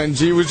around, and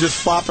G was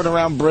just flopping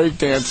around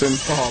breakdancing.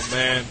 Oh,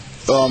 man.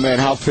 Oh, man,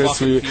 how pissed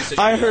were you?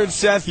 I heard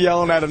Seth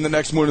yelling at him the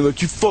next morning,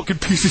 like, you fucking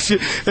piece of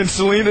shit. And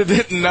Selena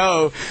didn't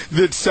know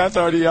that Seth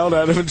already yelled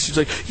at him, and she's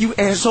like, you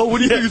asshole, what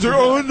do you think? He's like,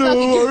 oh, no,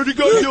 I already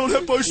got yelled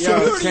at by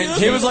Seth.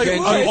 He was like,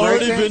 I've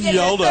already been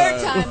yelled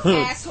at.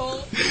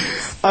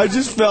 I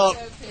just felt...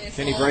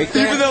 Can he break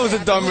that? Even though it was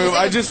a dumb move,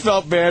 I just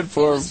felt bad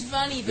for him.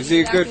 Is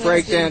he a good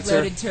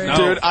breakdancer? No.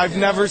 Dude, I've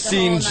never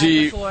seen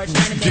G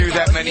do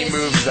that many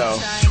moves, though.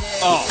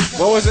 Oh.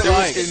 What was it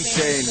like? It was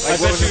insane. I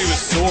bet you he was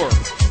sore.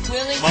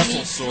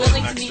 Muscle sore the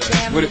next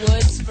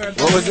day.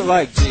 What was it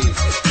like, G?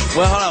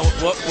 Well, hold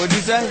on. What'd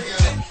you say?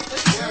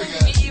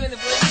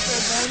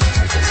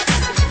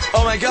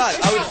 Oh, my God.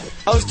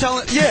 I was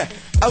telling... Yeah.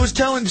 I was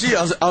telling G,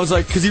 I was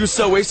like, because he was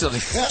so wasted, I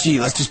was like, G,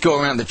 let's just go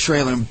around the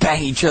trailer and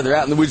bang each other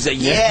out in the woods. He's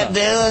like, yeah, dude,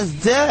 let's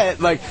do it.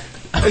 Like,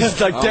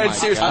 it's like dead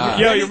serious.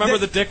 Yo, you remember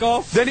the dick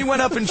off? Then he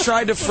went up and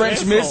tried to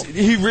French Miss.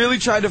 He really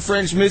tried to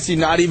French Missy,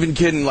 not even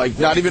kidding, like,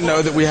 not even know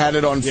that we had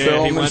it on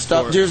film and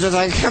stuff. Dude was just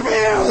like, come here.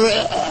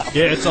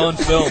 Yeah, it's on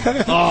film.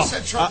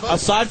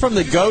 Aside from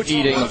the goat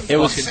eating, it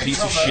was a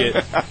piece of shit.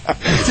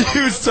 He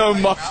was so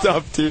mucked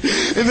up, dude.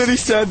 And then he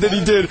said that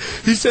he did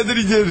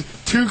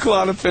 2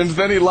 Klonopins,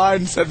 then he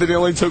lied and said that he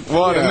only took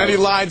 1, and then he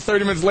lied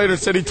 30 minutes later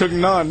and said he took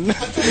none.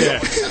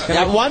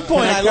 At one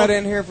point, I got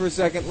in here for a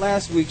second.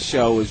 Last week's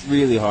show was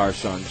really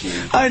harsh on G.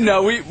 I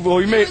know. We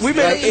made.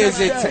 Is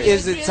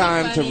it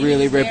time to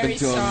really rip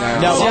into him now?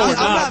 No, I'm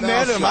not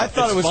mad at him. I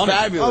thought it was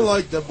fabulous. I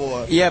like that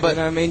boy. Yeah, but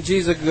I mean,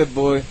 G's a good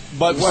boy.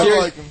 But I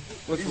like him.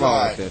 What's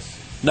wrong with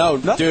this? No,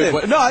 dude.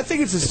 What? No, I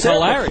think it's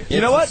hysterical. hilarious.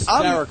 You know what?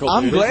 I'm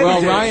glad. Well,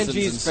 he did. Ryan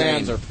G's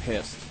fans are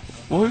pissed.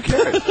 Well, who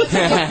cares?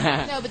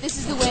 No, but this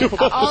is the way.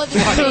 All of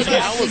his behavior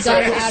actually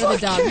got him out of the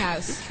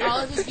doghouse. All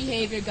of his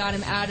behavior got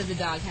him out of the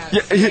doghouse.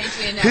 Yeah,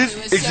 it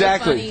was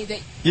exactly. so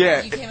funny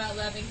that you came out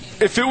loving him.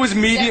 If it was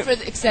medium,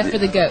 except for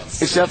the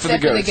goats. Except for the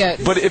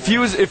goats. But if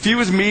he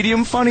was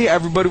medium funny,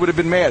 everybody would have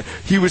been mad.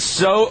 He was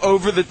so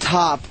over the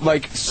top,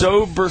 like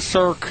so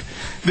berserk,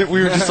 that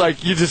we were just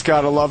like, you just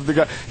gotta love the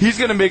guy. He's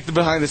gonna make the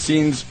behind the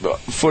scenes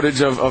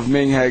footage of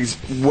Ming Hags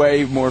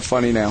way more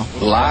funny now.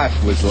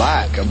 Life was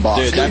like a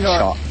box of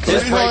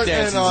chocolate. Sweetheart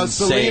and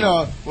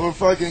Selena were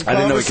fucking I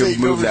didn't know he could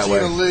move over that Gina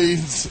way.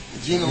 Lee's.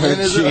 Gina Lynn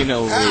is it? Gina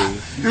Lee.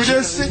 You were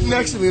just sitting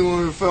next to me when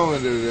we were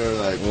filming, dude. They were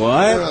like,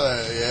 what? They were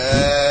like,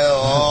 yeah,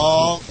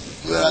 oh,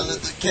 I let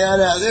the cat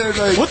out. They were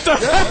like, what the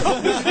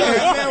hell?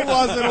 There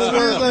wasn't a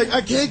word. Like,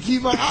 I can't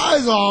keep my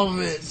eyes off of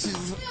it.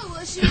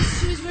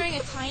 She was wearing a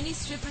tiny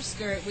stripper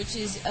skirt, which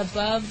is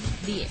above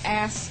the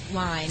ass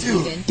line.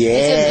 Dude, even.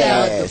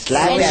 yes, it's a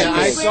belt.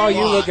 I saw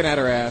you looking at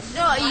her ass.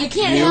 No, you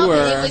can't help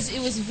it.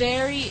 It was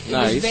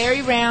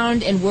very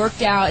round and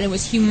worked out, and it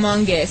was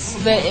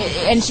humongous.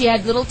 And she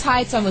had little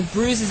tights on with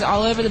bruises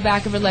all over the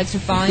back of her legs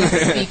from falling off the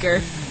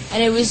speaker.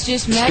 And it was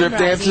just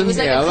mesmerizing. It was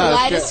like a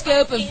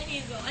kaleidoscope of.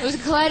 It was a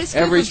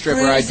kaleidoscope. Every of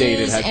stripper I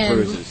dated bruises had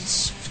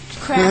bruises.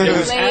 It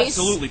was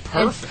absolutely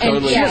perfect.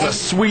 Totally. Yeah, a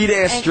sweet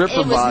ass stripper it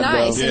was bod,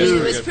 nice. though.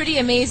 It was pretty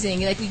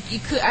amazing. Like you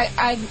could,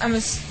 I'm a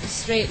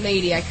straight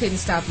lady. I couldn't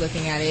stop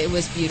looking at it. It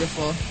was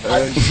beautiful.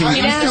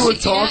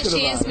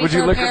 Would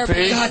you lick her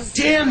face? God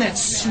damn that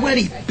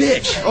sweaty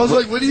bitch! I was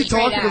like, what are you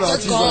talking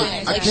about? She's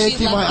like, I can't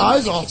keep my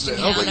eyes off it.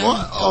 I was like,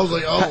 what? I was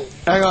like, oh.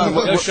 Hang on.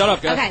 No, shut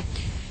up, guys. Okay.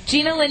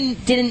 Gina Lynn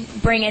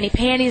didn't bring any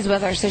panties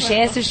with her, so she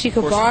asked if she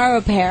could borrow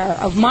a pair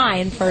of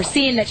mine for a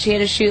scene that she had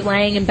to shoot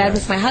laying in bed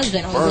with my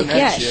husband. I was like,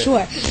 yeah,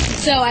 sure.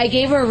 So I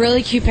gave her a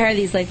really cute pair of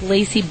these like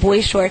lacy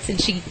boy shorts,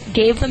 and she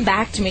gave them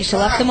back to me. She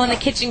left them on the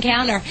kitchen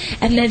counter,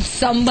 and then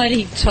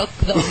somebody took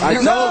them.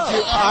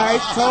 I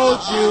told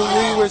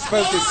you we were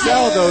supposed to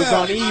sell those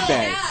on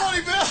eBay.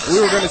 We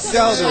were going to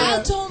sell Someone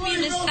them. told me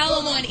to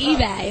sell them on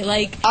eBay.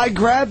 Like I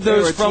grabbed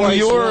those from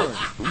your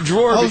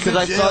drawer because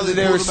I thought that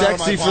they were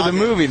sexy for the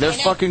movie. They're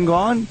fucking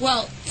gone.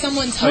 well,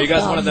 someone took Oh, you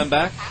guys them. wanted them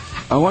back?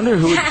 I wonder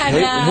who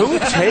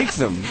would take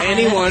them.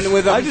 Anyone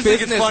with a I just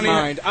think it's business funny-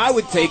 mind. I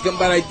would take them,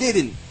 but I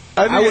didn't.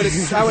 I I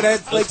would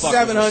have like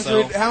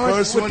 700. How much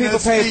First would one people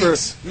that pay for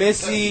speaks.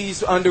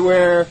 Missy's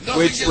underwear,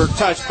 which were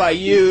touched by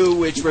you,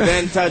 which were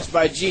then touched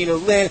by Gina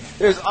Lynn?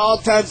 There's all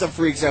types of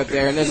freaks out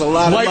there, and there's a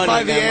lot of Right money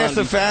by in the that ass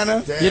money.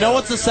 of Fana. You know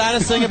what's the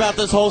saddest thing about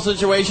this whole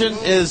situation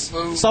is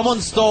someone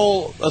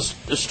stole a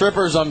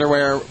stripper's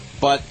underwear,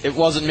 but it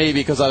wasn't me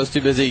because I was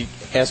too busy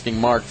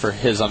asking Mark for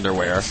his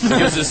underwear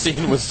because this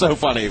scene was so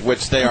funny,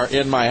 which they are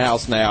in my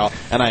house now,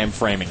 and I am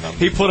framing them.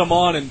 He put them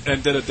on and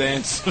did a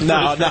dance. No,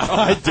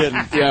 I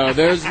didn't. Yo,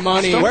 there's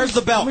money. Where's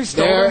the belt?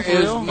 There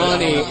is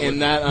money in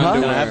that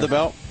underwear. Can I have the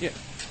belt? Yeah.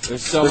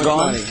 There's so much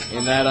money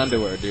in that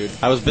underwear, dude.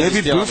 I was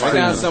busy stealing Right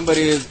now,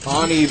 somebody is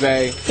on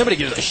eBay. Nobody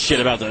gives a shit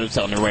about those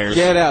underwear.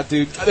 Get out,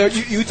 dude. There,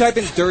 you type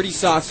in dirty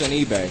socks on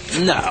eBay.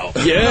 No.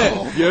 Type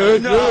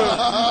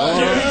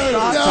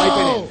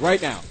it in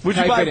right now. Would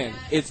you type buy- it in.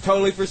 It's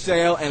totally for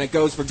sale, and it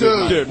goes for good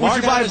money. Dude, would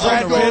you buy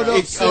Brad going Pitt?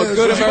 It's a good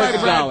Would you buy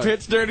American Brad dollar.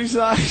 Pitt's dirty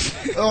socks?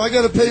 Oh, I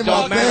gotta pay my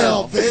Don't matter.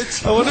 bail,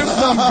 bitch. I wonder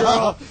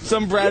if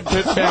some Brad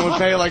Pitt fan would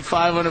pay like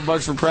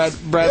 $500 for Brad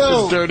Yo,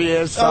 Pitt's dirty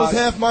ass that was socks.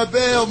 half my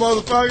bail,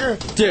 motherfucker.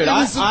 Dude, Give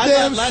me some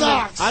damn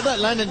socks. I'd let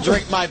Lennon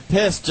drink my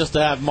piss just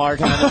to have Mark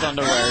have his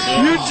underwear,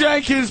 dude. You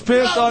drank his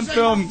piss on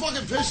film.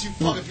 Fucking piss, you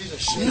fucking piece of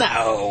shit.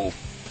 No.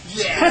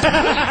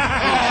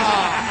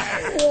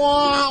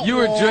 You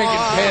were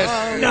drinking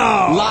piss.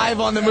 No. Live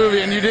on the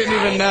movie and you didn't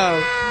even know.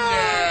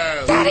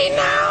 Daddy, no!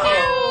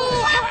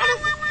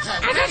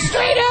 I got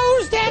straight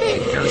O's,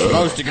 Daddy! You're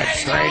supposed to get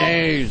straight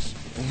A's.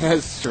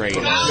 That's straight.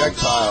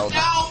 Projectile.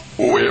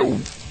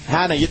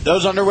 Hannah,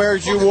 those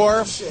underwears you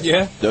wore,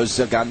 Yeah. those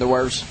silk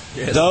underwears,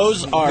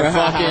 those are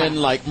fucking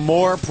like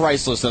more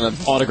priceless than an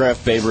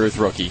autographed Babe Ruth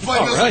rookie.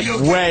 Oh,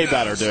 really? Way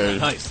better, dude.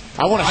 Nice.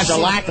 I want to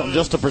shellac them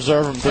just to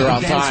preserve them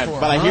throughout time,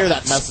 but I hear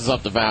that messes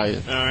up the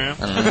value. Oh,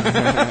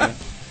 yeah?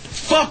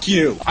 Fuck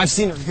you. I've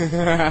seen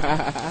her.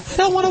 I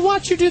don't want to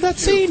watch you do that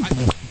scene.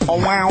 Oh,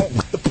 wow.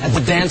 At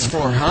the dance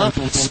floor, huh?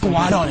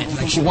 Squat on it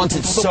like she wants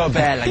it so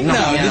bad, like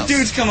nothing No, else. the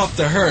dudes come up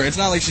to her. It's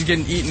not like she's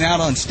getting eaten out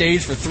on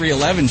stage for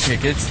 311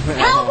 tickets.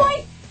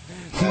 Cowboy!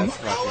 That's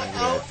fucking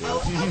good,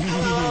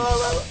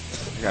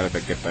 dude. You gotta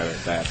get better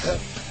at that.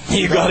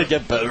 You gotta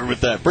get better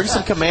with that. Bring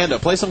some Commando.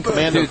 Play some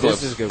Commando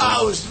clips. This is good.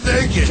 I was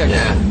thinking.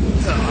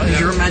 Use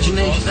your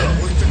imagination.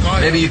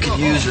 Maybe you could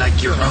use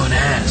like your own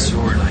ass,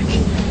 or like,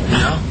 you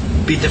know,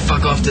 beat the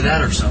fuck off to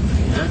that or something.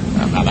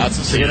 Now that's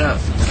a Pick it up.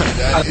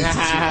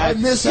 I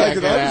miss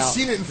Haggard. I haven't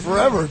seen it in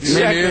forever. Dude.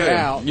 Check it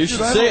out. You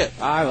should see it.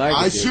 I like it.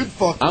 I dude. should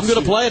fucking. I'm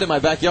gonna play it in my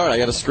backyard. I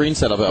got a screen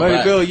set up out Wait,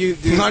 back. Bill, you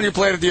do. On your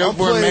plane at the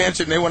Oakbourne playing-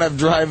 Mansion, they won't have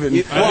driving.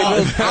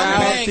 Well, I'm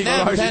paying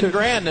them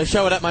 $10,000 to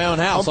show it at my own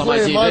house I'm on my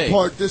playing TV. my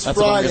part this That's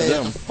what I'm Friday gonna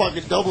at do. the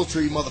fucking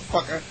Doubletree,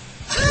 motherfucker.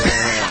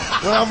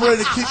 When I'm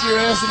ready to kick your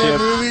ass in that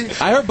movie.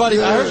 I heard, buddy.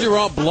 I Yeah. heard you were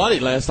all bloody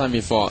last time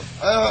you fought.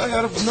 I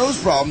got a nose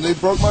problem. They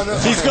broke my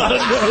nose. He's got a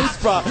nose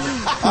problem.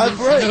 I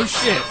break. No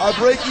shit. I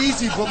break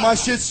easy, but my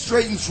shit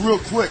straightens real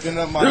quick, and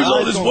then my. There's all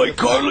eyes this don't- white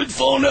cartilage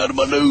falling out of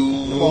my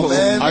nose. Come on,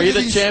 man. Are Look you at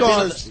the these champion?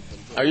 scars.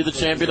 Are you the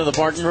champion of the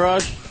parking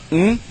garage?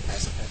 I'm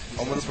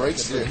gonna break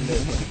shit.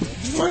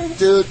 Fuck,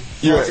 dude.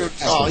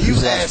 Oh, you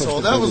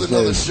asshole. That was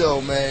another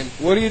show, man.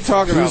 What are you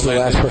talking about, Who's the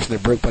last Landon? person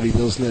that broke Buddy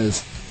Bill's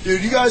nose?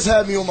 Dude, you guys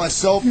had me on my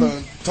cell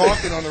phone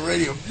talking on the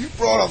radio. You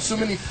brought up so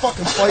many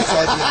fucking fights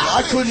I did.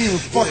 I couldn't even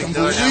fucking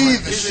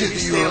believe the shit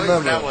that you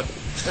remember.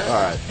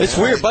 Alright. It's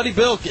weird. Buddy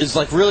Bill is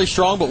like really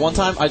strong, but one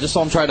time I just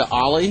saw him try to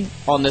ollie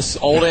on this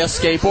old ass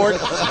skateboard.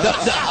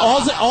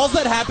 All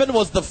that happened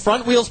was the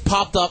front wheels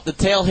popped up, the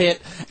tail hit,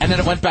 and then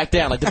it went back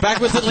down. Like the back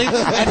was lean,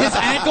 and his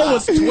ankle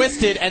was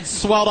twisted and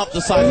swelled up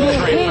the side of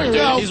the train.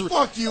 No,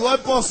 fuck you. I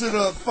busted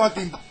a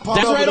fucking pop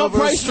That's up right on over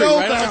a Price Street,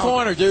 right on the snowbound.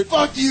 corner, dude.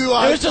 Fuck you. It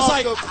I was just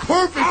popped like- a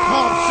perfect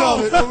pop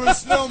shove it over a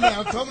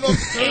snowman coming up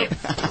the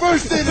curb.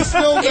 First day the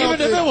snowman.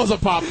 Even if it was a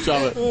pop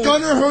shove it.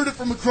 Gunner heard it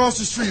from across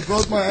the street.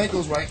 Broke my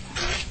ankles right.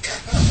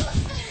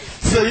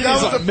 So He's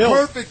that was a the milk.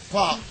 perfect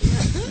pop.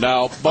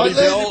 No, Buddy I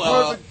laid it Bill,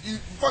 perfect. You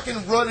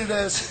fucking rutted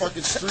ass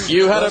fucking street.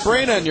 you had a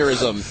brain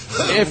aneurysm.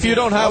 If you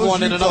don't have That was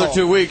one in Utah. another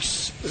 2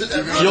 weeks,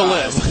 you'll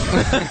live. Is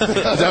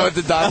that what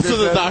the doctor That's what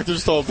the said?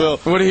 doctors told Bill.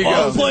 What did he go?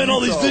 I'm playing all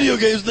these video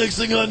games. Next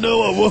thing I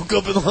know, I woke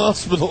up in the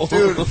hospital.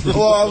 Dude,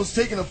 well, I was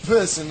taking a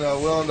piss and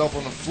wound up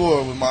on the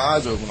floor with my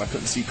eyes open. I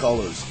couldn't see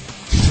colors.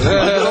 I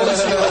could only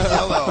see like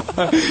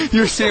yellow. You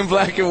were seeing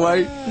black and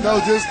white?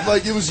 No, just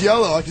like it was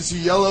yellow. I could see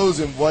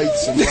yellows and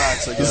whites and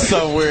blacks. I It's guess.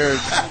 so weird.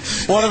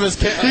 One of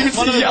his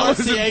one of the yellows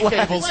and RCA black.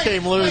 cables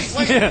came loose.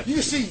 Wait, you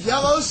can see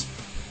yellows?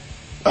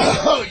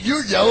 Oh,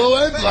 you're yellow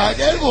and black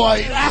and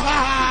white.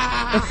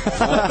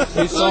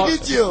 Look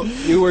at you.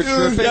 You were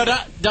Dude. tripping. Yo,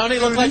 don't he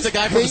look like the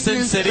guy from painting Sin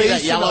his City, that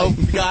face yellow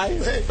tonight.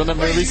 guy from the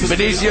movie? Sin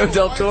City? Benicio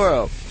del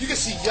Toro. You can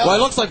see Well, yellow. it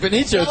looks like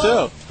Benicio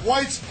yellow, too.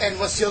 whites, and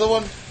what's the other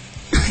one?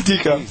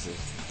 Deco.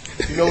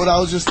 You know what I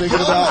was just thinking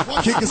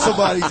about? Kicking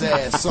somebody's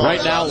ass. Sorry.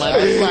 Right now,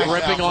 Lennon Blacked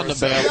gripping out on the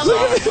for a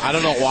bell. second. I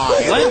don't know why.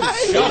 Lennon,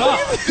 shut up.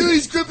 Dude,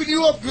 he's gripping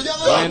you up. Get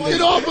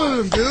off of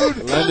him,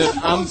 dude. Landon,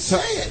 I'm Want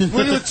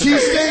a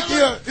cheesesteak?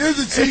 Yeah, here's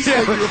a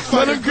cheesesteak. You Let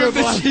fucking him grip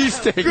the on.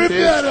 cheesesteak, Grip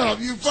dude. that up.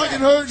 You fucking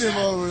hurting him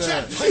over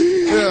there.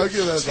 Yeah, I'll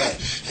give that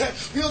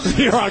back.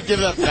 You're on, give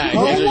that back.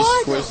 Oh, You just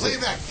what? squished Lay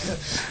it. back.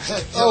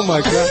 Oh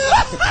my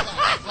god.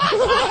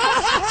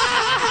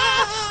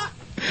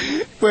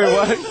 Wait,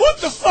 what? What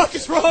the fuck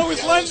is wrong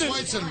with London?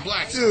 Whites and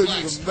blacks. Dude,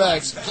 blacks, you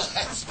blacks.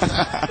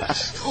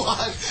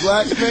 What?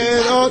 Black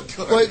man up,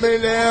 white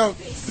man down.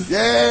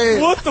 Yay.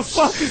 What the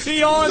fuck is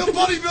he on? The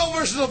Buddy Bill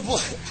versus the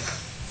black.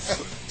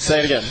 Say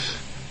it again.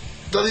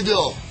 Buddy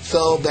Bill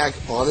fell back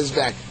on his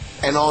back,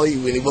 and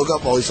when he woke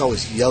up, all he saw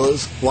was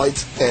yellows,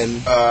 whites,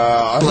 and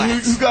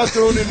Who got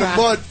thrown in the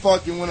mud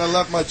fucking when I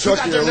left my truck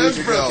got here a their week nose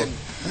ago? broken?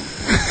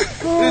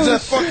 It's that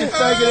fucking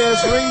faggot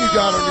ass ring you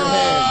got on your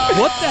hand.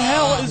 What the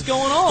hell is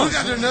going on? Who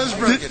got their nose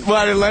broken?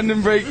 Why did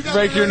London break your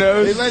Hey,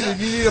 nose? Landon,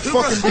 you need a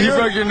fucking You beer?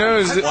 broke your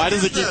nose. Why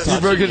does it keep You touching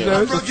broke his you?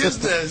 nose? Broke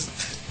his nose.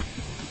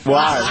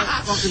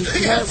 Why?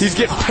 He's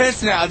getting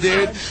pissed now,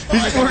 dude.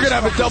 We're gonna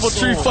have a double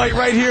tree fight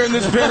right here in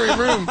this very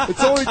room.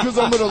 It's only because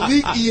I'm gonna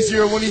leak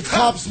easier when he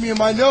pops me in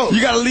my nose.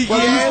 You got a leaky But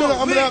ass?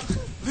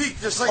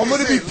 I'm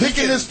gonna be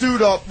picking this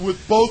dude up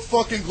with both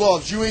fucking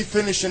gloves. You ain't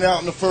finishing out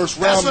in the first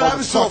round. That's what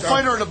happens to a motherfucker.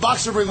 fighter in a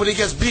boxer ring when he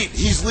gets beat.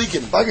 He's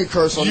leaking. I can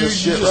curse on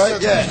this You shit, just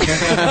right? said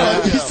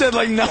Yeah. He said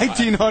like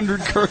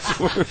 1,900 curse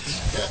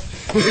words.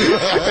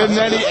 And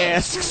then he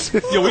asks,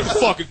 Yo, we can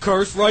fucking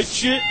curse, right?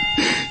 Shit.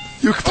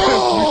 you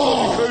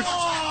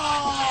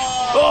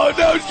Oh,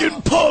 no, he's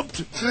getting pumped.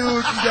 Dude,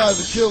 you guys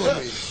are killing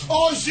me.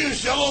 Oh,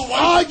 shit, yellow, white.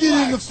 I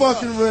get in the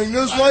fucking ring.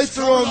 Those lights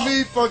are on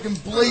me, fucking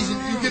blazing.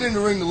 You get in the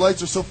ring, the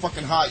lights are so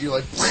fucking hot. You're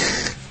like,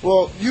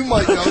 well, you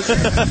might know. You're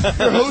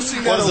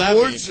hosting What does that that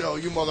award mean? show,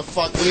 you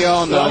motherfucker. We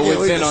all So I know can't what's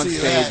wait in to on see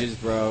that. stages,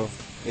 bro.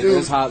 Dude.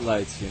 There's hot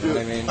lights, you know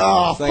what I mean?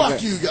 Oh, It's like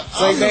fuck you guys.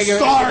 It's like I'm the making,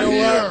 star you know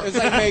here. what? It's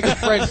like making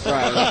French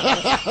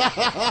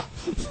fries.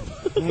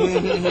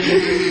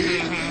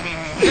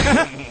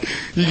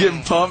 You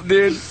getting pumped,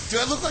 dude? Do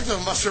I look like the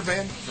Muster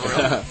Man?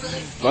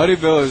 Buddy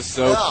Bill is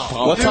so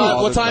pumped.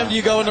 What time do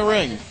you go in the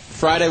ring?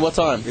 Friday, what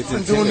time? I've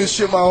been doing this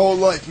shit my whole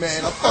life,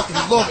 man. I fucking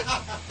love it.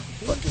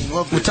 Fucking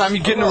love it. What time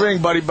you get in the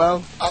ring, buddy,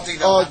 Bo? I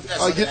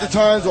get the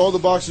times, all the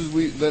boxes.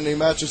 Then they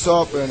match us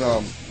up, and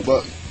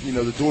but you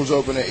know the doors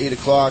open at 8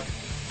 o'clock,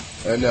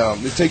 and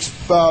it takes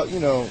about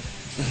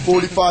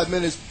 45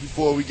 minutes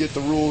before we get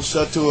the rules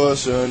set to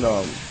us, and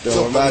then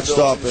we're matched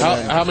up.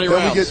 And how many then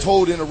rounds? we get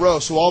told in a row,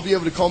 so I'll be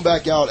able to come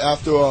back out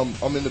after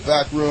I'm in the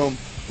back room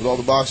with all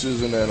the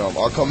boxes, and then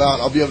I'll come out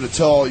and I'll be able to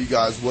tell all you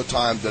guys what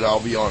time that I'll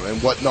be on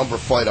and what number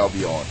fight I'll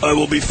be on. I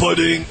will be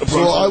fighting So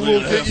I will approximately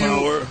get in a half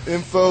you hour.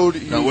 info.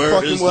 You Now, where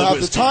fucking is will the have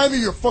the whiskey? time of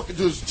your fucking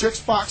dude. Chicks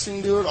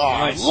boxing, dude. Oh,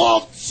 Nice. I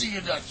love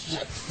seeing that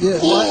shit. Yeah,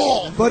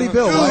 Oh, Buddy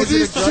Bill, dude, why is it a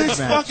these grudge chicks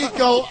match? fucking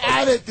go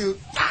at it, dude.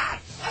 Ah.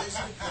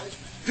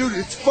 Dude,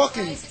 it's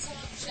fucking.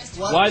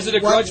 Why is it a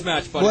grudge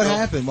match, Buddy What Bill?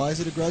 happened? Why is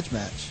it a grudge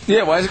match?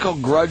 Yeah, why is it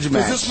called grudge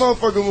Because this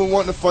motherfucker been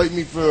wanting to fight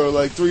me for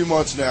like 3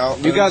 months now.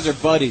 You guys are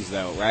buddies,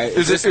 though, right?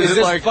 Is it this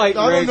like fight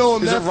I don't rigged? know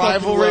him Is that it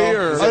rivalry fucking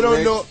well. or- Is I it don't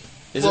rigged? know.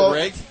 Is well, it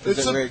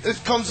rigged?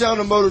 It comes down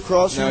to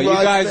motocross. No, Who you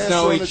rides guys faster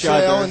know on the each trail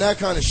other. and that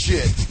kind of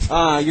shit.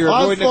 You're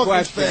I'm avoiding the fucking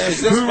question. fast.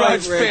 Is this Who fight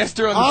rides rigged?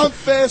 faster on the I'm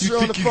faster You on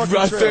think the you fucking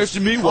ride trail. faster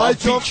than me? Well, I I'll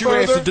jump beat your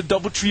ass further. at the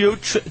Double Trio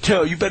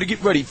Trail. You better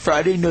get ready.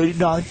 Friday night at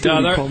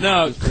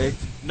 9:30.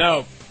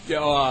 No.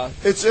 Yo,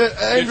 It's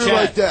angry Chad.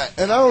 like that,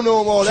 and I don't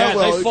know him all that Chad,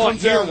 well. they It fought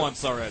comes here down-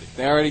 once already.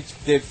 They already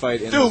did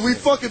fight in Dude, we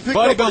fucking picked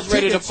Buddy up our Bill's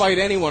ready to tickets. fight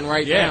anyone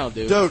right Yeah. now,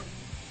 dude. Dude,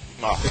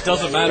 It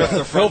doesn't matter if they're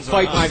He'll friends or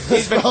fight not. my.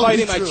 He's been Probably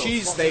fighting my true.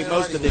 cheesesteak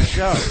most of the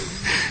show.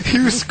 He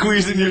was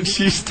squeezing your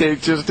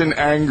cheesesteak just in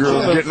anger,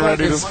 getting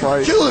ready to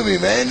fight. killing me,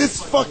 man. This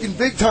is fucking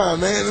big time,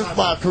 man. This is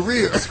my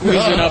career.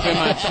 Squeezing up in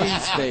my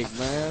cheesesteak,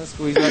 man.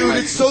 Squeezing up Dude, my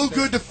it's so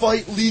good to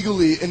fight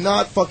legally and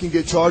not fucking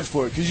get charged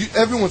for it, because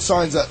everyone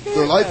signs their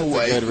life That's a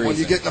away good when you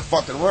reason. get in the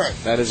fucking ring.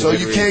 That is a so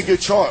good you reason. can't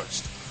get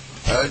charged.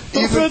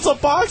 Even it's a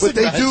boxing but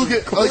they match. do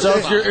get. Like, So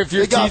they- if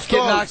your they got teeth get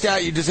thugs. knocked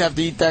out, you just have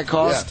to eat that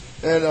cost? Yeah.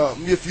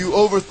 And if you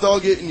over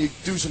thug it and you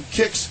do some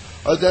kicks,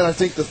 then I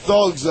think the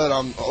thugs that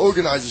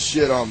organize the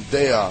shit,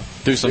 they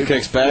Do some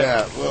kicks back?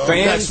 Yeah, well,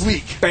 Fans- next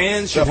week.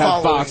 Fans should The have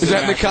following- boxing. Is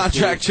that in the matches,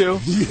 contract too?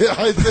 Yeah,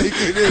 I think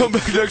it is. Come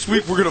back next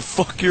week, we're gonna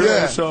fuck your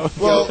ass Yeah. off.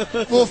 Well,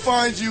 we'll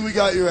find you. We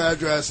got your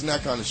address and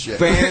that kind of shit.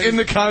 Fans- in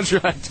the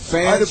contract. dude.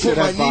 I had Fans to put should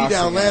my have knee boxing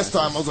down last matches.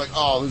 time. I was like,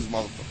 oh, this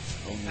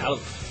motherfucker.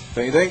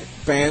 Do you think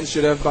fans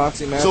should have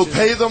boxing matches? So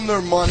pay them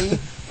their money.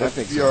 I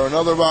think If you're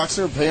another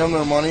boxer, pay them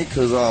their money,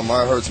 because I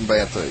heard some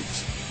bad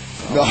things.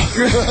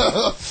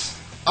 No.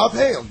 I'll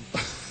pay them.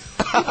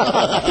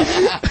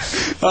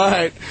 All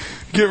right,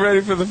 get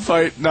ready for the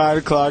fight. 9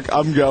 o'clock.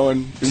 I'm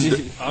going.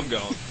 I'm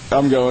going.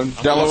 I'm going.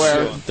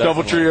 Delaware, going.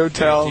 Double Tree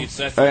Hotel, Guaranteed.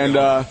 Seth, you're and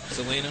going.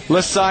 Selena?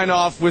 let's sign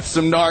off with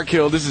some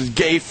Narkill. This is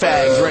Gay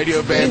Fags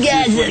Radio Band. You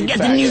guys got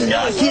the new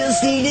Narkill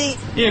CD?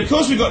 Yeah, of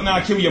course we got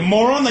Narkill, you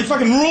moron. They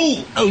fucking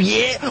rule. Oh,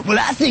 yeah? Well,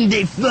 I think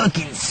they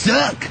fucking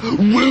suck.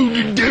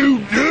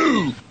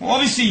 Woo-doo-doo-doo. Well,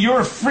 obviously you're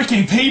a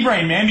freaking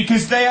pea-brain, man,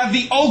 because they are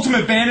the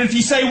ultimate band, and if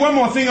you say one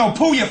more thing, I'll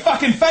pull your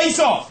fucking face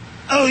off.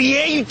 Oh,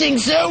 yeah? You think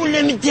so? Well,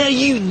 let me tell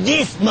you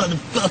this,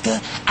 motherfucker.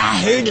 I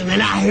heard them,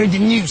 and I heard the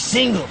new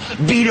single.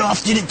 Beat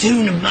off to the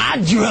tune of my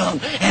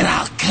drum, and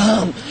I'll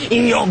come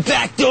in your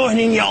back door and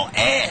in your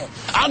ass.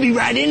 I'll be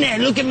right in there.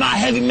 Look at my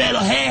heavy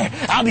metal hair.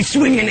 I'll be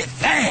swinging it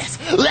fast.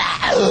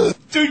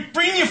 Dude,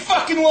 bring your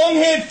fucking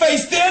long-haired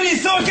face down here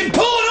so I can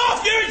pull it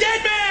off. You're a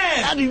dead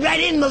man. I'll be right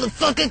in,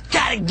 motherfucker.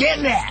 Gotta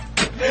get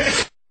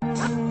that.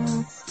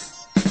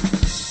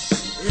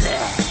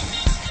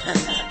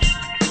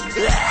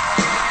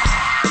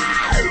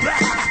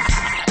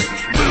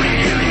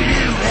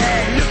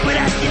 Look what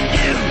I can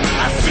do.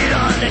 I sit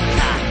on the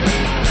cot.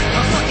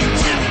 I'm fucking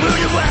too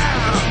booty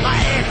wild. My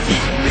ass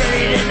is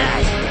ready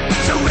tonight.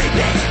 So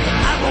baby,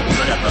 I won't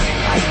put up a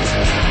fight.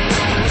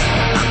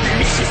 I'm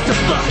delicious to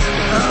fuck.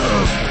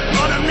 Oh,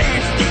 all the men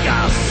think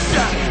I'll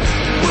suck.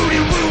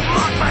 Booty woo,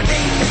 mark my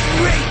name is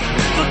great.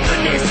 For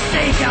goodness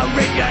sake, I'll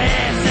rape your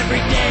ass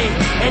every day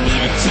and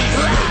eat a cheese.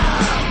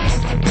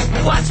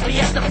 Watch me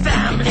at the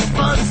family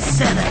fun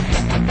center.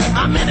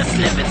 I'm in a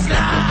slip and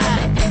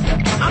slide.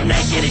 I'm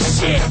naked as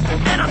shit,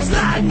 and I'm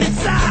sliding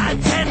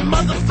inside 10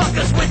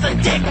 motherfuckers with a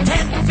dick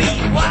 10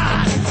 feet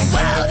wide.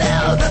 Well,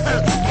 they'll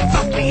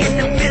fuck me in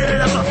the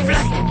middle of a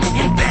flight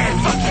in bad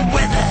fucking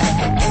weather.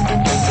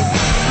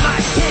 My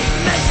tape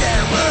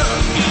measure will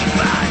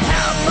define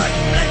how much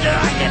pleasure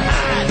I can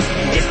hide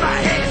if my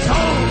head's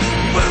home.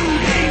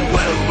 Woody,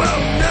 woo, woo,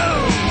 no.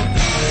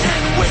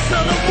 And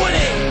whistle the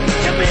woody.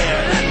 Come here,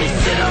 let me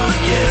sit on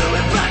you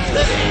if I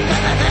could.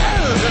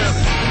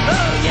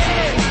 Oh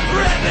yeah,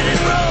 rev it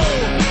and roll.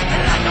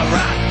 And like a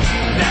rock,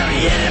 bury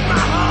it in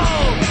my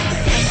hole.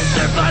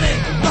 Easter bunny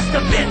must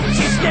have been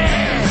too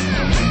scared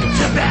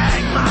to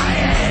bang my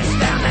ass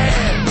down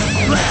there.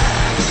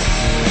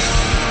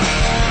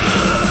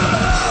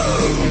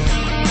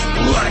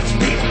 Watch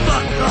me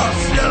fuck all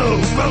slow,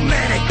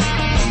 romantic.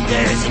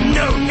 There's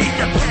no need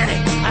to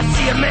panic. I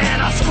see a man,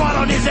 I squat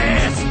on his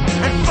ass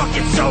and fuck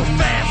it so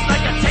fast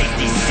like a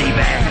tasty sea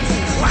bass.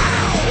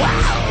 Wow,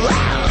 wow.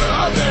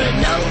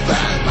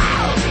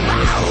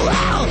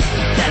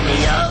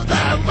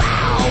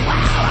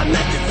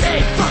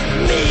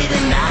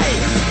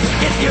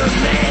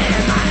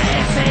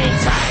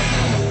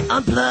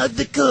 unplug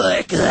the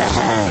cork.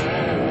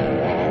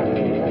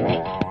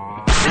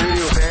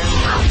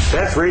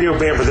 That's Radio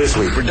Bam for this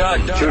week. We're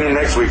done. Tune in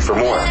next week for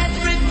more.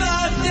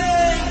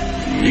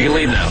 You can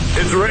leave now.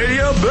 It's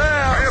Radio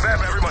Bam. Radio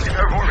Bam every Monday.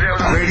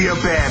 Radio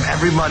Bam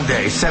every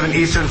Monday, 7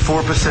 Eastern,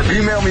 4 Pacific.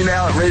 Email me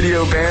now at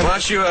Radio Bam. Why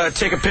don't you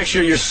take a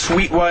picture of your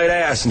sweet white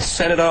ass and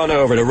send it on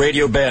over to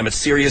Radio Bam at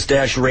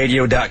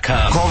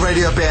Sirius-Radio.com. Call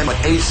Radio Bam at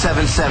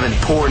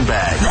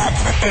 877-PORN-BAG.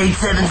 That's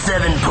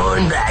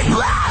 877-PORN-BAG.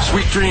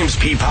 Sweet dreams,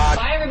 Peapod.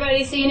 Bye,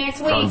 everybody. See you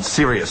next week. On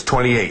Sirius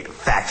 28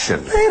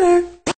 Faction. Later.